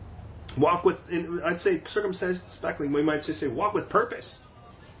 walk with, I'd say circumspectly, we might just say walk with purpose.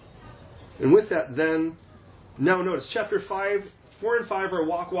 And with that then, now notice, chapter 4 and 5 are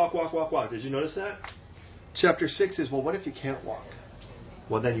walk, walk, walk, walk, walk. Did you notice that? Chapter 6 is, well, what if you can't walk?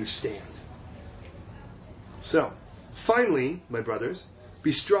 Well, then you stand. So, finally, my brothers,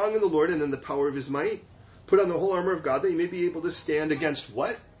 be strong in the Lord and in the power of his might. Put on the whole armor of God that you may be able to stand against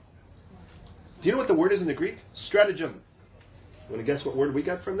what? Do you know what the word is in the Greek? Stratagem. You want to guess what word we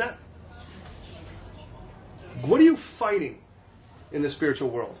got from that? What are you fighting in the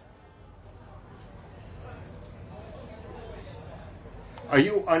spiritual world? Are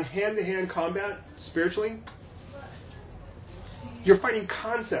you on hand-to-hand combat spiritually? You're fighting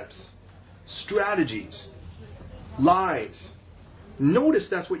concepts, strategies, lies. Notice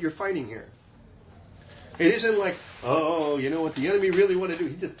that's what you're fighting here. It isn't like, oh, you know what the enemy really want to do?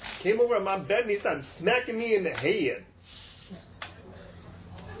 He just came over on my bed and he started smacking me in the head.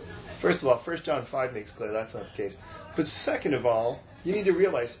 First of all, 1 John 5 makes clear that's not the case. But second of all, you need to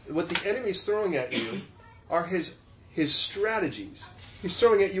realize what the enemy's throwing at you are his strategies. He's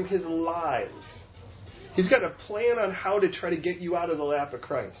throwing at you his lies. He's got a plan on how to try to get you out of the lap of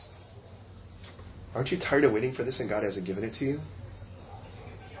Christ. Aren't you tired of waiting for this and God hasn't given it to you?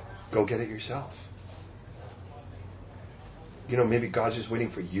 Go get it yourself. You know, maybe God's just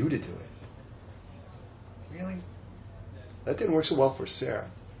waiting for you to do it. Really? That didn't work so well for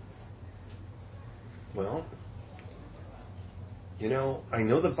Sarah. Well, you know, I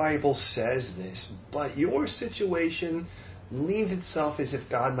know the Bible says this, but your situation leans itself as if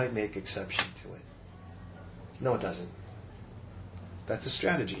God might make exception to it. No, it doesn't. That's a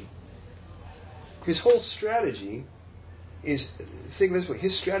strategy. His whole strategy is, think of it this way,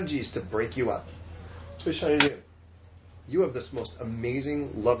 his strategy is to break you up. That's what he's trying to do. You have this most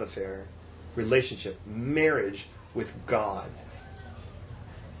amazing love affair, relationship, marriage with God.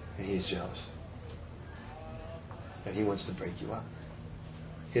 And he's jealous. And he wants to break you up.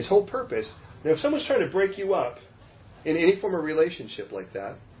 His whole purpose, now if someone's trying to break you up in any form of relationship like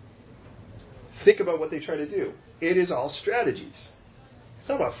that, think about what they try to do. It is all strategies. It's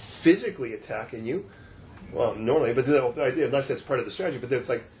not about physically attacking you. Well, normally, but the idea, unless that's part of the strategy, but it's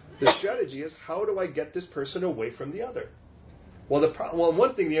like, the strategy is, how do I get this person away from the other? Well,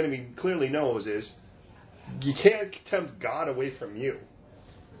 one thing the enemy clearly knows is, you can't tempt God away from you.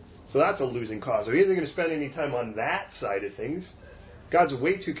 So that's a losing cause. So he isn't going to spend any time on that side of things. God's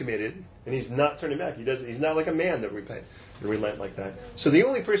way too committed, and he's not turning back. He's not like a man that relent like that. So the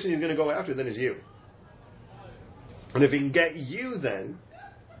only person he's going to go after then is you. And if he can get you then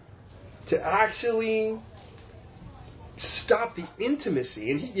to actually stop the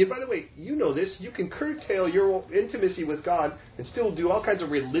intimacy, and by the way, you know this, you can curtail your intimacy with God and still do all kinds of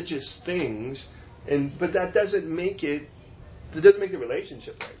religious things, but that doesn't make the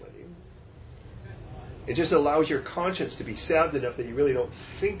relationship right with you. It just allows your conscience to be salved enough that you really don't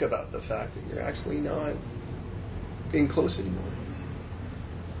think about the fact that you're actually not being close anymore.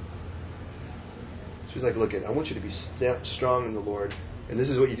 She's like, look, I want you to be strong in the Lord, and this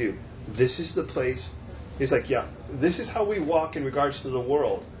is what you do. This is the place. He's like, yeah, this is how we walk in regards to the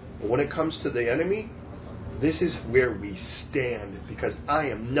world. But when it comes to the enemy, this is where we stand, because I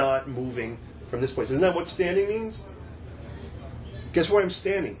am not moving from this place. Isn't that what standing means? Guess where I'm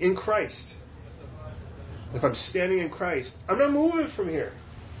standing? In Christ. If I'm standing in Christ, I'm not moving from here.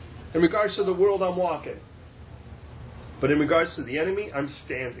 In regards to the world, I'm walking. But in regards to the enemy, I'm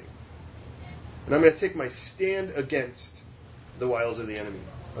standing. And I'm going to take my stand against the wiles of the enemy,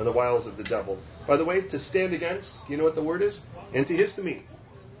 or the wiles of the devil. By the way, to stand against, do you know what the word is? Antihistamine.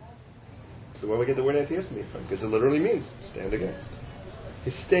 It's the word we get the word antihistamine from, because it literally means stand against.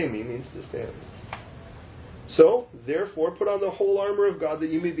 Histemi means to stand. So, therefore, put on the whole armor of God that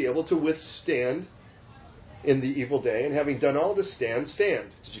you may be able to withstand in the evil day, and having done all to stand. Did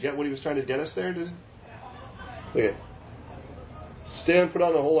you get what he was trying to get us there? Look at stand, put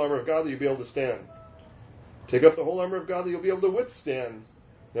on the whole armor of God that you'll be able to stand. Take up the whole armor of God that you'll be able to withstand.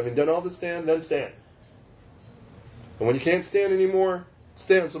 Having done all to stand, then stand. And when you can't stand anymore,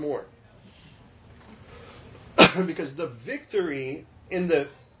 stand some more. Because the victory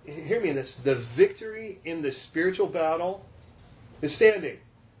hear me in this, the victory in the spiritual battle is standing.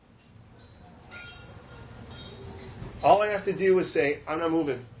 All I have to do is say, I'm not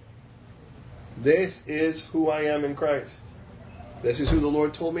moving. This is who I am in Christ. This is who the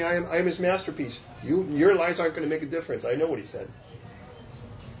Lord told me I am. I am his masterpiece. Your lies aren't going to make a difference. I know what he said.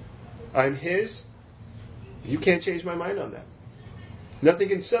 I'm his. You can't change my mind on that. Nothing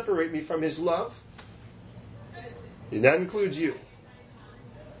can separate me from his love. And that includes you.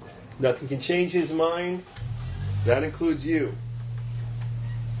 Nothing can change his mind. That includes you.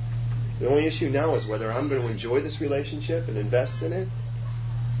 The only issue now is whether I'm going to enjoy this relationship and invest in it,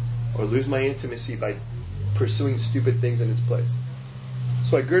 or lose my intimacy by pursuing stupid things in its place.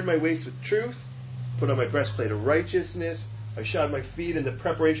 So I gird my waist with truth, put on my breastplate of righteousness, I shod my feet in the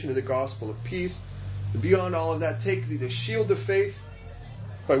preparation of the gospel of peace. Beyond all of that, take the shield of faith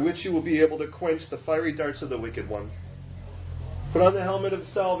by which you will be able to quench the fiery darts of the wicked one. Put on the helmet of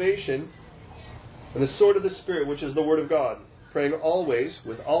salvation and the sword of the Spirit, which is the Word of God, praying always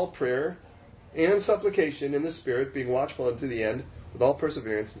with all prayer and supplication in the Spirit, being watchful unto the end, with all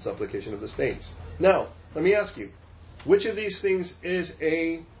perseverance and supplication of the saints. Now, let me ask you, which of these things is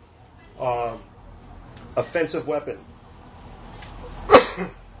a offensive weapon?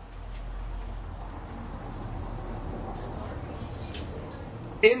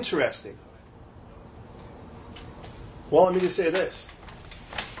 Interesting. Well, let me just say this.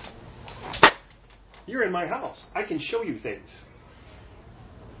 You're in my house. I can show you things.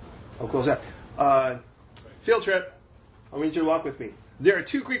 How cool is that? Field trip. I want you to walk with me. There are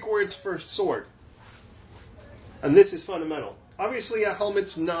 2 Greek words for sword. And this is fundamental. Obviously, a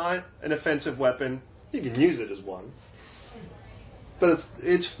helmet's not an offensive weapon. You can use it as one. But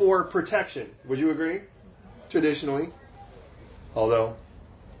it's for protection. Would you agree? Traditionally. Although,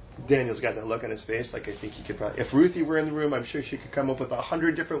 Daniel's got that look on his face like I think he could probably... If Ruthie were in the room, I'm sure she could come up with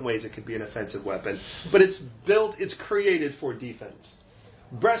 100 different ways it could be an offensive weapon. But it's created for defense.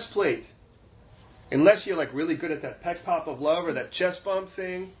 Breastplate. Unless you're like really good at that peck pop of love or that chest bump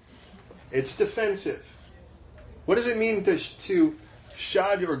thing, it's defensive. What does it mean to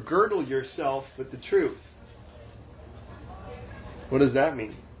shod or girdle yourself with the truth? What does that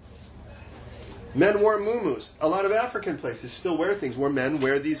mean? Men wore muumuus. A lot of African places still wear things where men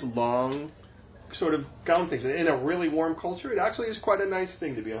wear these long sort of gown things. In a really warm culture, it actually is quite a nice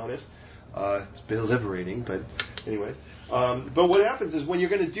thing, to be honest. It's a bit liberating, but anyway. But what happens is when you're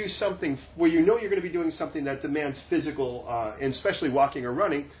going to do something where you know you're going to be doing something that demands physical, and especially walking or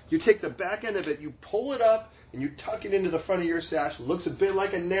running, you take the back end of it, you pull it up, and you tuck it into the front of your sash. It looks a bit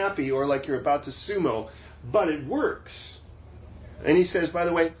like a nappy or like you're about to sumo, but it works. And he says, by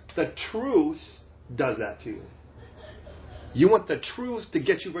the way, the truth does that to you. You want the truth to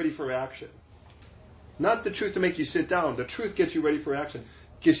get you ready for action. Not the truth to make you sit down. The truth gets you ready for action.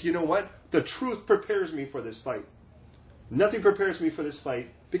 Because you know what? The truth prepares me for this fight. Nothing prepares me for this fight.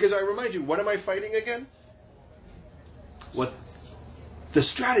 Because I remind you, what am I fighting again? What? The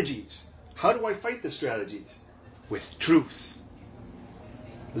strategies. How do I fight the strategies? With truth.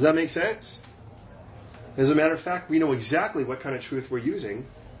 Does that make sense? As a matter of fact, we know exactly what kind of truth we're using.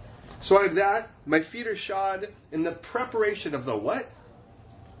 So like that, my feet are shod in the preparation of the what?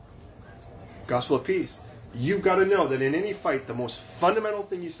 Gospel of peace. You've got to know that in any fight, the most fundamental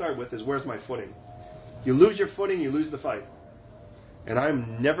thing you start with is, where's my footing? You lose your footing, you lose the fight. And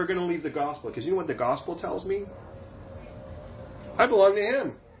I'm never going to leave the gospel, because you know what the gospel tells me? I belong to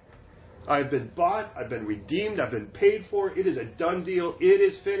Him. I've been bought, I've been redeemed, I've been paid for. It is a done deal. It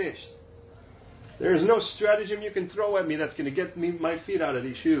is finished. There is no stratagem you can throw at me that's going to get me my feet out of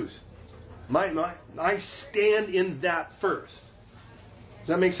these shoes. I stand in that first. Does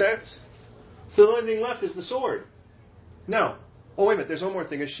that make sense? So the only thing left is the sword. Now, oh wait a minute, there's one more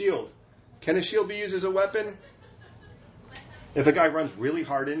thing, a shield. Can a shield be used as a weapon? If a guy runs really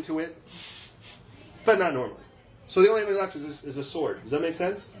hard into it, but not normally. So the only thing left is a sword. Does that make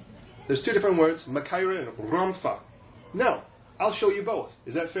sense? There's 2 different words, makaira and ramfa. Now, I'll show you both.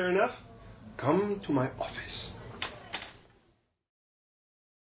 Is that fair enough? Come to my office.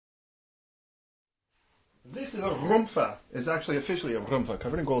 This is a rumfa. It's actually officially a rumfa,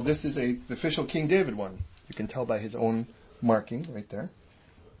 covered in gold. This is the official King David one. You can tell by his own marking right there.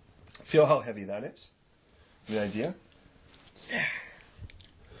 Feel how heavy that is? The idea? Yeah.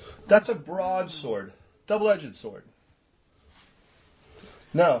 That's a broadsword. Double-edged sword.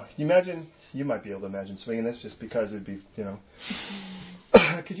 Now, you might be able to imagine swinging this just because it'd be,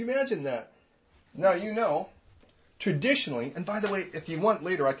 Could you imagine that? Now, traditionally, and by the way, if you want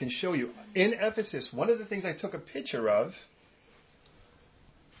later, I can show you. In Ephesus, one of the things I took a picture of...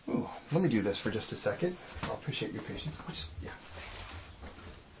 Ooh, let me do this for just a second. I'll appreciate your patience. Thanks.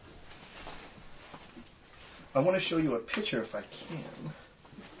 I want to show you a picture, if I can.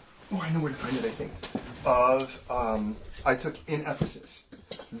 Oh, I know where to find it, I think. I took in Ephesus.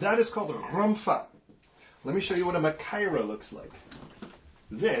 That is called a rumfa. Let me show you what a makaira looks like.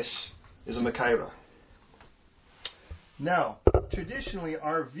 This is a makaira. Now, traditionally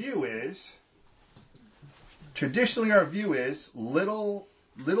our view is little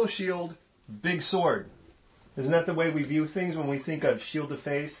shield, big sword. Isn't that the way we view things when we think of shield of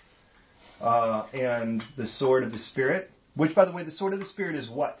faith and the sword of the Spirit? Which, by the way, the sword of the Spirit is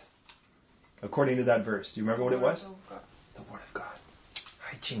what? According to that verse. Do you remember what it was? The Word of God.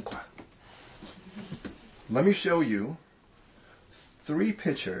 Hai cinque. Let me show you 3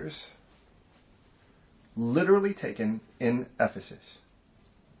 pictures literally taken in Ephesus.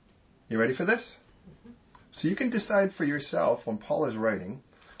 You ready for this? So you can decide for yourself when Paul is writing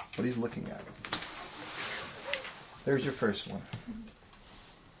what he's looking at. There's your first one.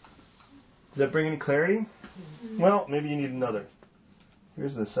 Does that bring any clarity? Well, maybe you need another.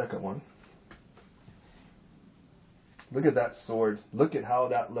 Here's the second one. Look at that sword. Look at how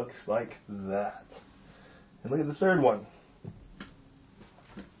that looks like that. And look at the third one.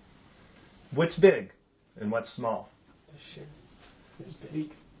 What's big and what's small? The shield is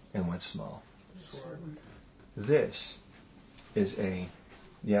big. And what's small? The sword. This is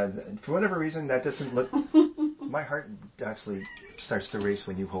for whatever reason, that doesn't look... My heart actually starts to race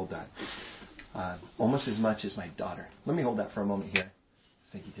when you hold that. Almost as much as my daughter. Let me hold that for a moment here.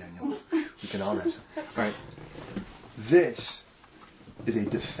 Thank you, Daniel. We can all rest. All right. This is a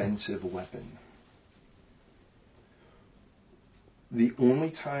defensive weapon. The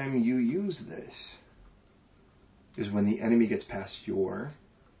only time you use this is when the enemy gets past your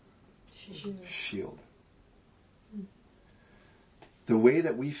shield. The way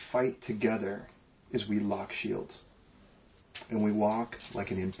that we fight together is we lock shields. And we walk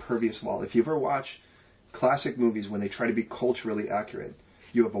like an impervious wall. If you ever watch classic movies when they try to be culturally accurate,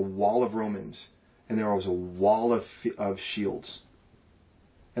 you have a wall of Romans and there was a wall of shields.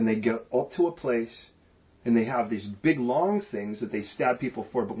 And they get up to a place and they have these big long things that they stab people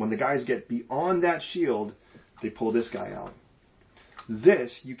for, but when the guys get beyond that shield, they pull this guy out.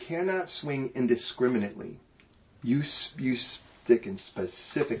 This, you cannot swing indiscriminately. You stick in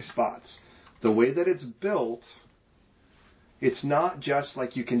specific spots. The way that it's built, it's not just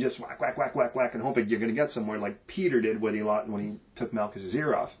like you can just whack, whack, whack, whack, whack and hope you're going to get somewhere like Peter did when he took Malchus'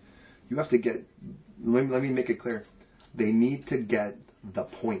 ear off. You have to get, let me make it clear, they need to get the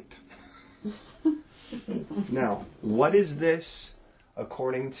point. Now, what is this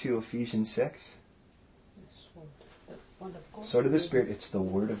according to Ephesians 6? Sword of the Spirit, it's the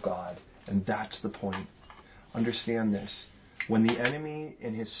Word of God. And that's the point. Understand this. When the enemy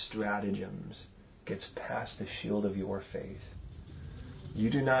in his stratagems gets past the shield of your faith, you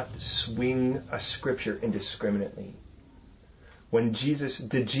do not swing a scripture indiscriminately.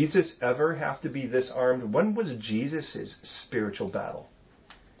 Did Jesus ever have to be this armed? When was Jesus' spiritual battle?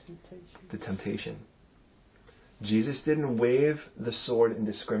 The temptation. Jesus didn't wave the sword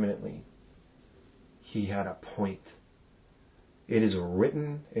indiscriminately. He had a point. It is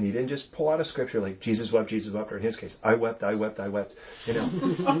written, and he didn't just pull out a scripture like Jesus wept, or in his case, I wept. You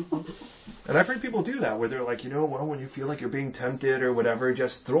know. And I've heard people do that, where they're like, when you feel like you're being tempted or whatever,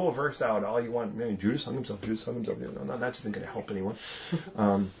 just throw a verse out all you want. Man, Judas hung himself. No, that isn't going to help anyone.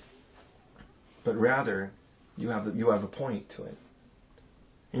 But rather, you have a point to it.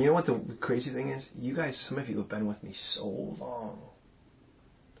 And you know what the crazy thing is? You guys, some of you have been with me so long.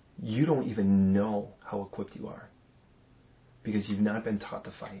 You don't even know how equipped you are. Because you've not been taught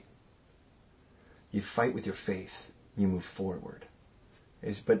to fight. You fight with your faith. You move forward.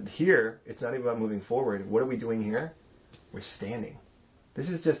 But here, it's not even about moving forward. What are we doing here? We're standing. This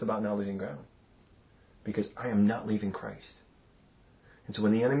is just about not losing ground. Because I am not leaving Christ. And so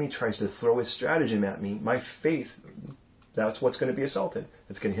when the enemy tries to throw his stratagem at me, my faith, that's what's going to be assaulted.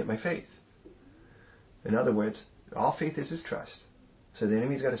 It's going to hit my faith. In other words, all faith is trust. So the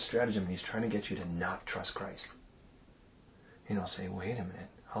enemy's got a stratagem and he's trying to get you to not trust Christ. And I'll say, wait a minute,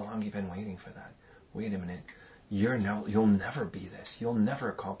 how long have you been waiting for that? Wait a minute, you'll never be this. You'll never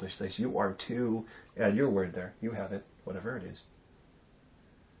accomplish this. You are too, add your word there, you have it, whatever it is.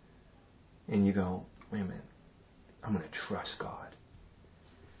 And you go, wait a minute, I'm going to trust God.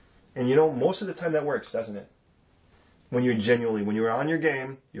 And most of the time that works, doesn't it? When you're on your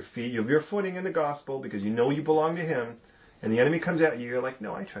game, you have your footing in the gospel because you belong to Him, and the enemy comes at you, you're like,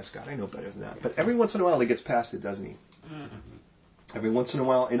 no, I trust God, I know better than that. But every once in a while he gets past it, doesn't he? Every once in a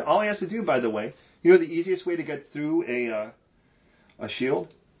while. And all he has to do, by the way, the easiest way to get through a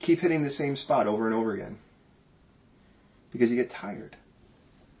shield? Keep hitting the same spot over and over again. Because you get tired.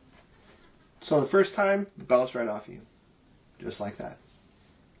 So the first time, it bounced right off you. Just like that.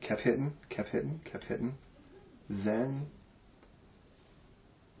 Kept hitting. Then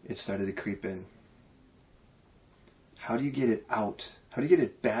it started to creep in. How do you get it out? How do you get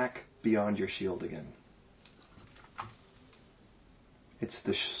it back beyond your shield again? It's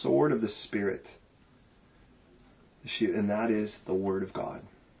the sword of the Spirit. And that is the Word of God.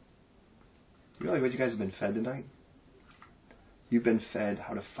 You realize what you guys have been fed tonight? You've been fed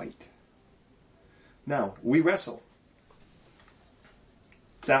how to fight. Now, we wrestle.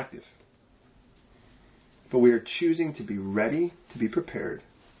 It's active. But we are choosing to be ready, to be prepared.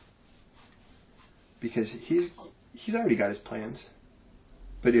 Because He's already got His plans.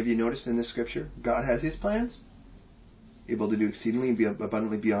 But have you noticed in this scripture, God has His plans? able to do exceedingly and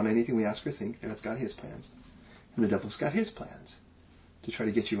abundantly beyond anything we ask or think. God's got his plans. And the devil's got his plans to try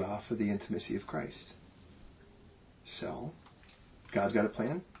to get you off of the intimacy of Christ. So, God's got a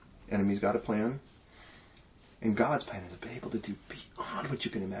plan. Enemy's got a plan. And God's plan is to be able to do beyond what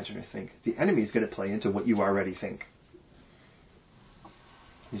you can imagine or think. The enemy is going to play into what you already think.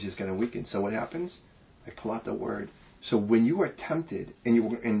 He's just going to weaken. So what happens? I pull out the word. So when you are tempted,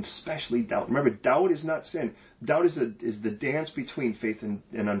 and especially doubt, remember, doubt is not sin. Doubt is the dance between faith and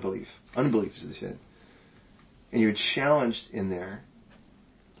unbelief. Unbelief is the sin. And you're challenged in there.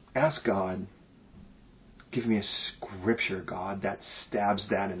 Ask God, give me a scripture, God, that stabs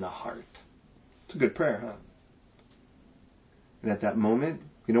that in the heart. It's a good prayer, huh? And at that moment,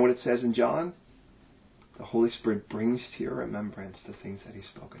 you know what it says in John? The Holy Spirit brings to your remembrance the things that He's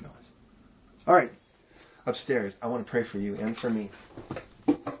spoken of. All right, upstairs, I want to pray for you and for me.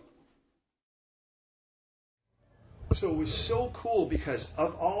 So it was so cool because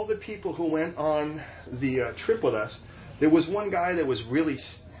of all the people who went on the trip with us, there was one guy that was really...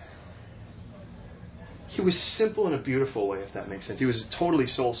 He was simple in a beautiful way, if that makes sense. He was a totally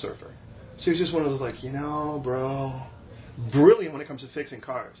soul surfer. So he was just one of those like, bro... Brilliant when it comes to fixing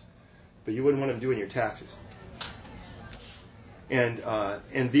cars, but you wouldn't want him doing your taxes.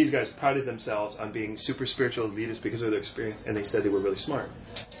 And these guys prided themselves on being super spiritual elitists because of their experience, and they said they were really smart.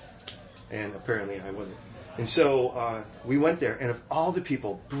 And apparently I wasn't. And so we went there, and of all the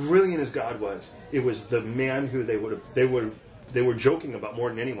people, brilliant as God was, it was the man who they were joking about more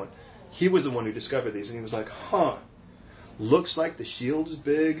than anyone. He was the one who discovered these, and he was like, looks like the shield is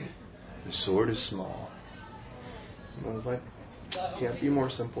big, the sword is small. And I was like, can't be more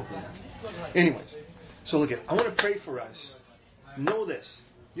simple than that. Anyways, so look I want to pray for us. Know this.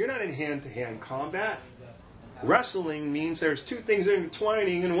 You're not in hand-to-hand combat. Wrestling means there's two things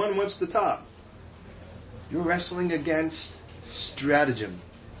intertwining and one wants the top. You're wrestling against stratagem.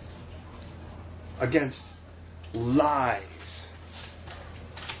 Against lies.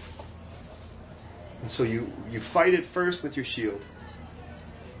 And so you fight it first with your shield.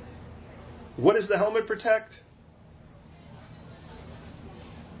 What does the helmet protect?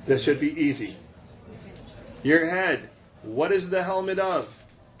 That should be easy. Your head. What is the helmet of?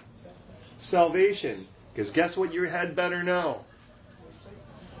 Salvation. Because guess what your head better know?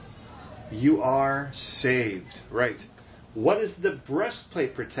 You are saved. Right. What does the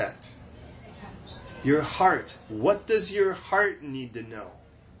breastplate protect? Your heart. What does your heart need to know?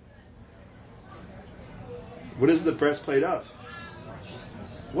 What is the breastplate of?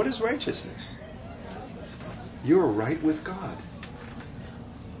 What is righteousness? You are right with God.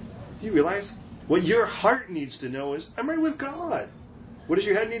 Do you realize what your heart needs to know is, I'm right with God. What does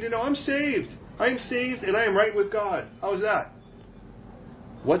your head need to know? I'm saved. I am saved and I am right with God. How is that?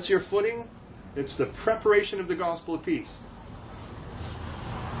 What's your footing? It's the preparation of the gospel of peace.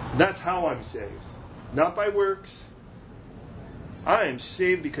 That's how I'm saved. Not by works. I am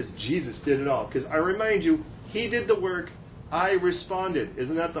saved because Jesus did it all. Because I remind you, He did the work, I responded.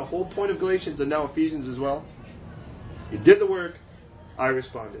 Isn't that the whole point of Galatians and now Ephesians as well? He did the work, I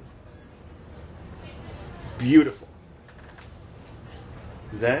responded. Beautiful.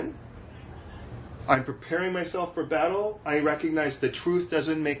 Then, I'm preparing myself for battle. I recognize the truth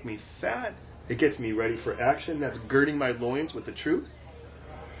doesn't make me fat. It gets me ready for action. That's girding my loins with the truth.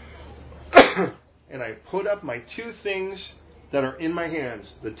 And I put up my two things that are in my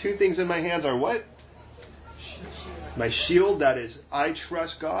hands. The two things in my hands are what? My shield, that is, I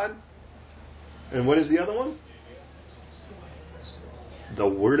trust God. And what is the other one? The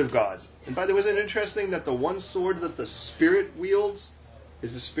Word of God. And by the way, isn't it interesting that the one sword that the Spirit wields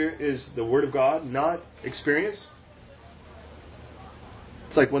is the Word of God, not experience?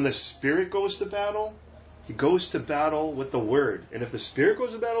 It's like when the Spirit goes to battle, He goes to battle with the Word. And if the Spirit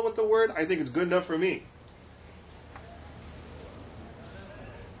goes to battle with the Word, I think it's good enough for me.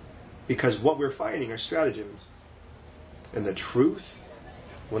 Because what we're fighting are stratagems. And the truth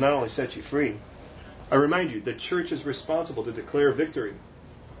will not only set you free. I remind you, the church is responsible to declare victory.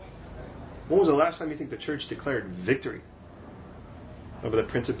 When was the last time you think the church declared victory over the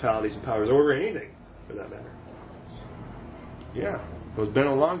principalities and powers, or over anything, for that matter? Yeah. It's been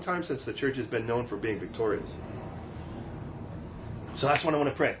a long time since the church has been known for being victorious. So that's what I want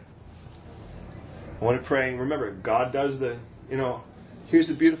to pray. I want to pray. Remember, God does here's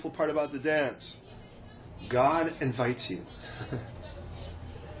the beautiful part about the dance. God invites you.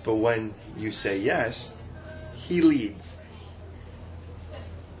 But when you say yes, He leads.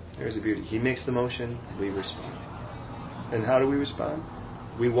 There's the beauty. He makes the motion, we respond. And how do we respond?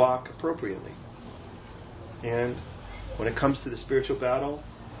 We walk appropriately. And when it comes to the spiritual battle,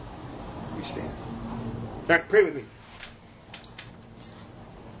 we stand. All right, pray with me.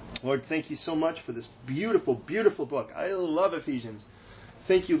 Lord, thank you so much for this beautiful, beautiful book. I love Ephesians.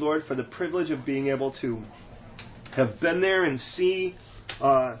 Thank you, Lord, for the privilege of being able to have been there and see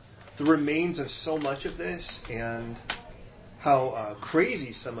the remains of so much of this, and how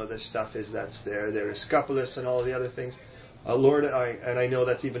crazy some of this stuff is that's there. There is Scopolis and all of the other things. Lord, I know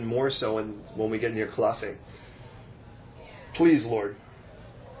that's even more so when we get near Colossae. Please, Lord,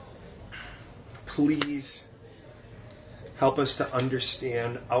 please help us to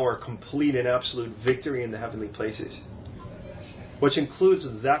understand our complete and absolute victory in the heavenly places, which includes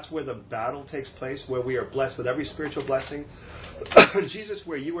that's where the battle takes place, where we are blessed with every spiritual blessing. Jesus,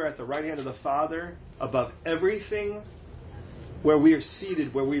 where you are at the right hand of the Father above everything, where we are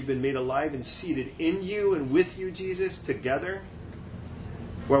seated, where we've been made alive and seated in you and with you, Jesus, together,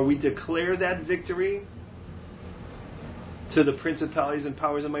 where we declare that victory to the principalities and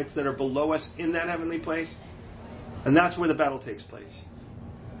powers and mights that are below us in that heavenly place. And that's where the battle takes place.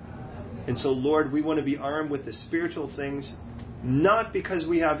 And so, Lord, we want to be armed with the spiritual things, not because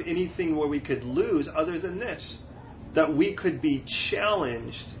we have anything where we could lose other than this, that we could be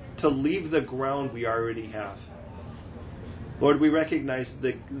challenged to leave the ground we already have. Lord, we recognize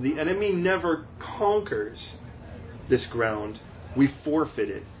that the enemy never conquers this ground. We forfeit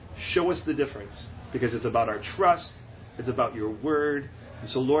it. Show us the difference, because it's about our trust. It's about your word. And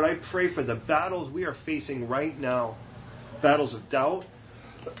so, Lord, I pray for the battles we are facing right now. Battles of doubt.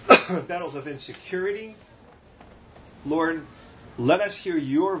 Battles of insecurity. Lord, let us hear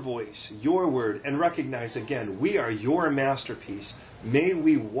your voice, your word, and recognize again, we are your masterpiece. May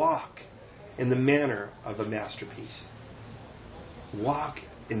we walk in the manner of a masterpiece. Walk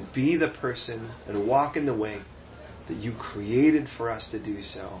and be the person and walk in the way that you created for us to do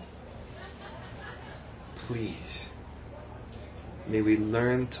so. Please, may we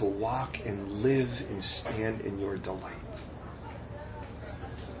learn to walk and live and stand in your delight.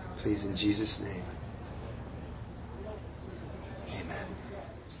 Please, in Jesus' name.